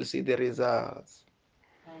later, you will see the results.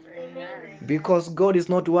 Amen. Because God is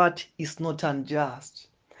not what? Is not unjust.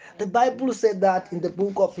 The Bible said that in the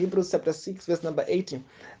book of Hebrews chapter 6 verse number 18.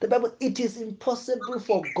 The Bible, it is impossible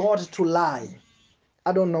for God to lie.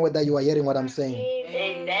 I don't know whether you are hearing what I'm saying.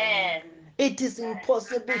 Amen. It is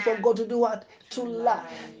impossible for God to do what? To lie.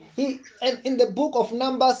 And in the book of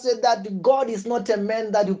Numbers said that God is not a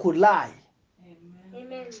man that he could lie.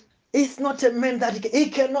 Amen. He's not a man that he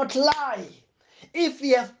cannot lie. If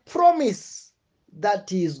he has promised that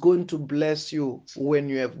he is going to bless you when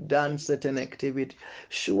you have done certain activity,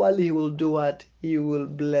 surely he will do what? He will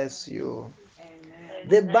bless you.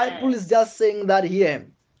 The Bible is just saying that here.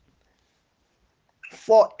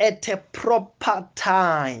 For at a proper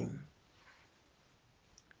time,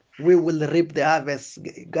 we will reap the harvest.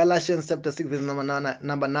 Galatians chapter 6 verse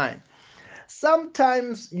number 9.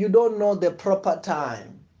 Sometimes you don't know the proper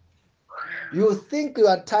time. You think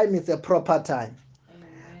your time is a proper time.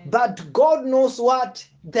 But God knows what?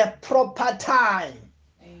 The proper time.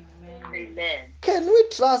 Amen. Can we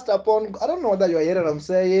trust upon? I don't know whether you're hearing what I'm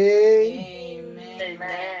saying.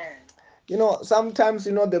 Amen. You know, sometimes,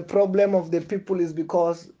 the problem of the people is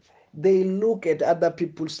because they look at other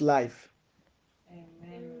people's life.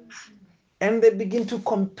 And they begin to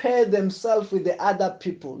compare themselves with the other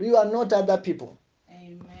people. You are not other people.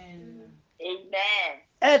 Amen.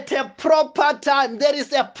 At a proper time, there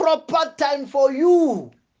is a proper time for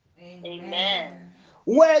you. Amen.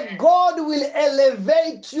 Where God will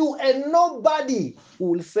elevate you and nobody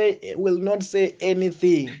will not say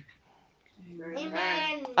anything.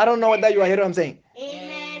 Amen. I don't know whether you are hearing what I'm saying.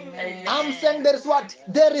 Amen. I'm saying there is what?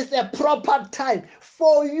 There is a proper time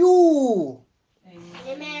for you.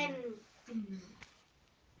 Amen.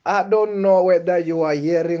 I don't know whether you are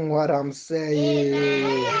hearing what I'm saying.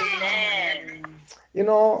 Amen.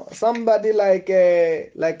 Somebody like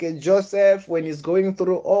a Joseph, when he's going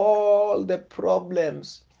through all the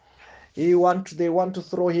problems, they want to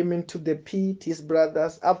throw him into the pit. His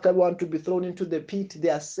brothers, after want to be thrown into the pit, they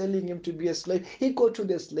are selling him to be a slave. He go to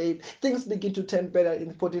the slave. Things begin to turn better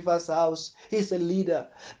in Potiphar's house. He's a leader,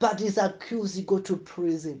 but he's accused. He go to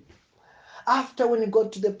prison. After when he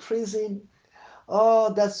got to the prison,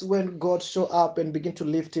 oh, that's when God show up and begin to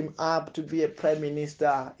lift him up to be a prime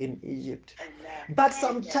minister in Egypt. But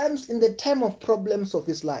sometimes in the time of problems of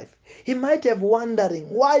his life, he might have wondering,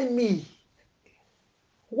 why me?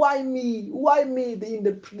 Why me? Why me in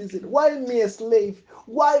the prison? Why me a slave?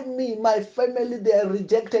 Why me? My family, they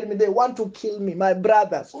rejected me. They want to kill me. My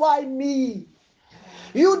brothers. Why me?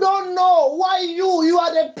 You don't know. Why you? You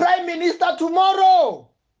are the prime minister tomorrow.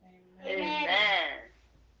 Amen.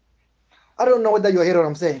 I don't know whether you hear what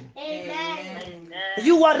I'm saying. Amen.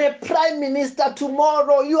 You are a prime minister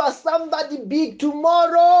tomorrow. You are somebody big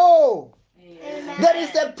tomorrow. There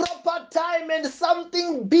is a proper time and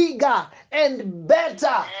something bigger and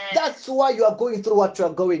better. That's why you are going through what you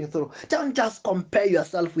are going through. Don't just compare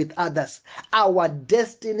yourself with others. Our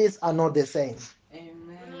destinies are not the same.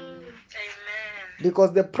 Amen.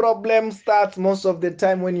 Because the problem starts most of the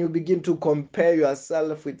time when you begin to compare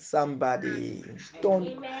yourself with somebody.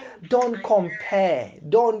 Don't compare.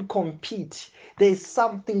 Don't compete. There's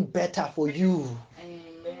something better for you.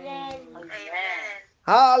 Amen.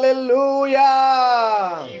 Hallelujah.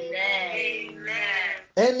 Amen.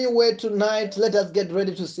 Anyway, tonight, let us get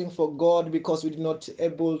ready to sing for God because we did not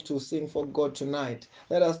able to sing for God tonight.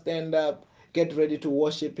 Let us stand up, get ready to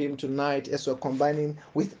worship Him tonight as we're combining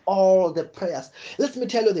with all the prayers. Let me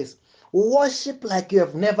tell you this. Worship like you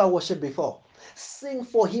have never worshipped before. Sing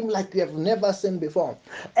for Him like you have never sung before.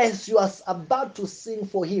 As you are about to sing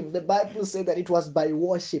for Him, the Bible said that it was by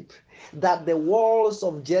worship that the walls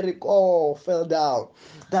of Jericho fell down,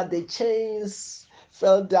 that the chains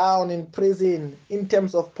fell down in prison in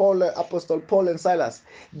terms of Paul, Apostle Paul and Silas.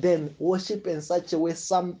 Then worship in such a way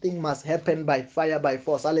something must happen by fire, by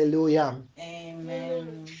force. Hallelujah.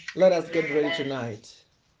 Amen. Let us get ready tonight.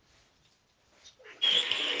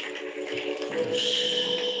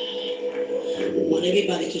 I want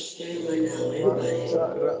everybody to stand right now.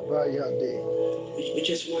 Everybody. We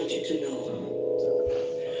just want you to know.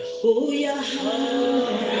 Oh yeah.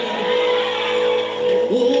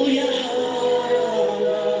 Oh yeah.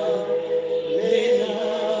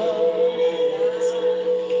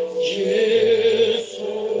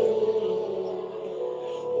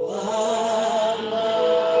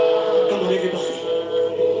 Come on, everybody.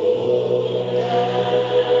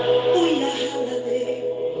 Oh yeah.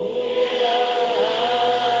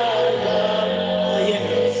 Ah,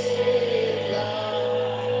 yes.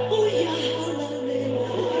 Oh yeah.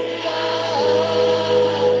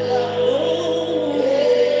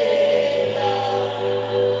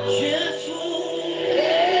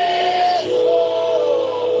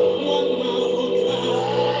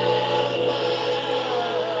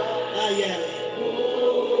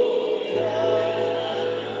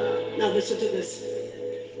 Now listen to this.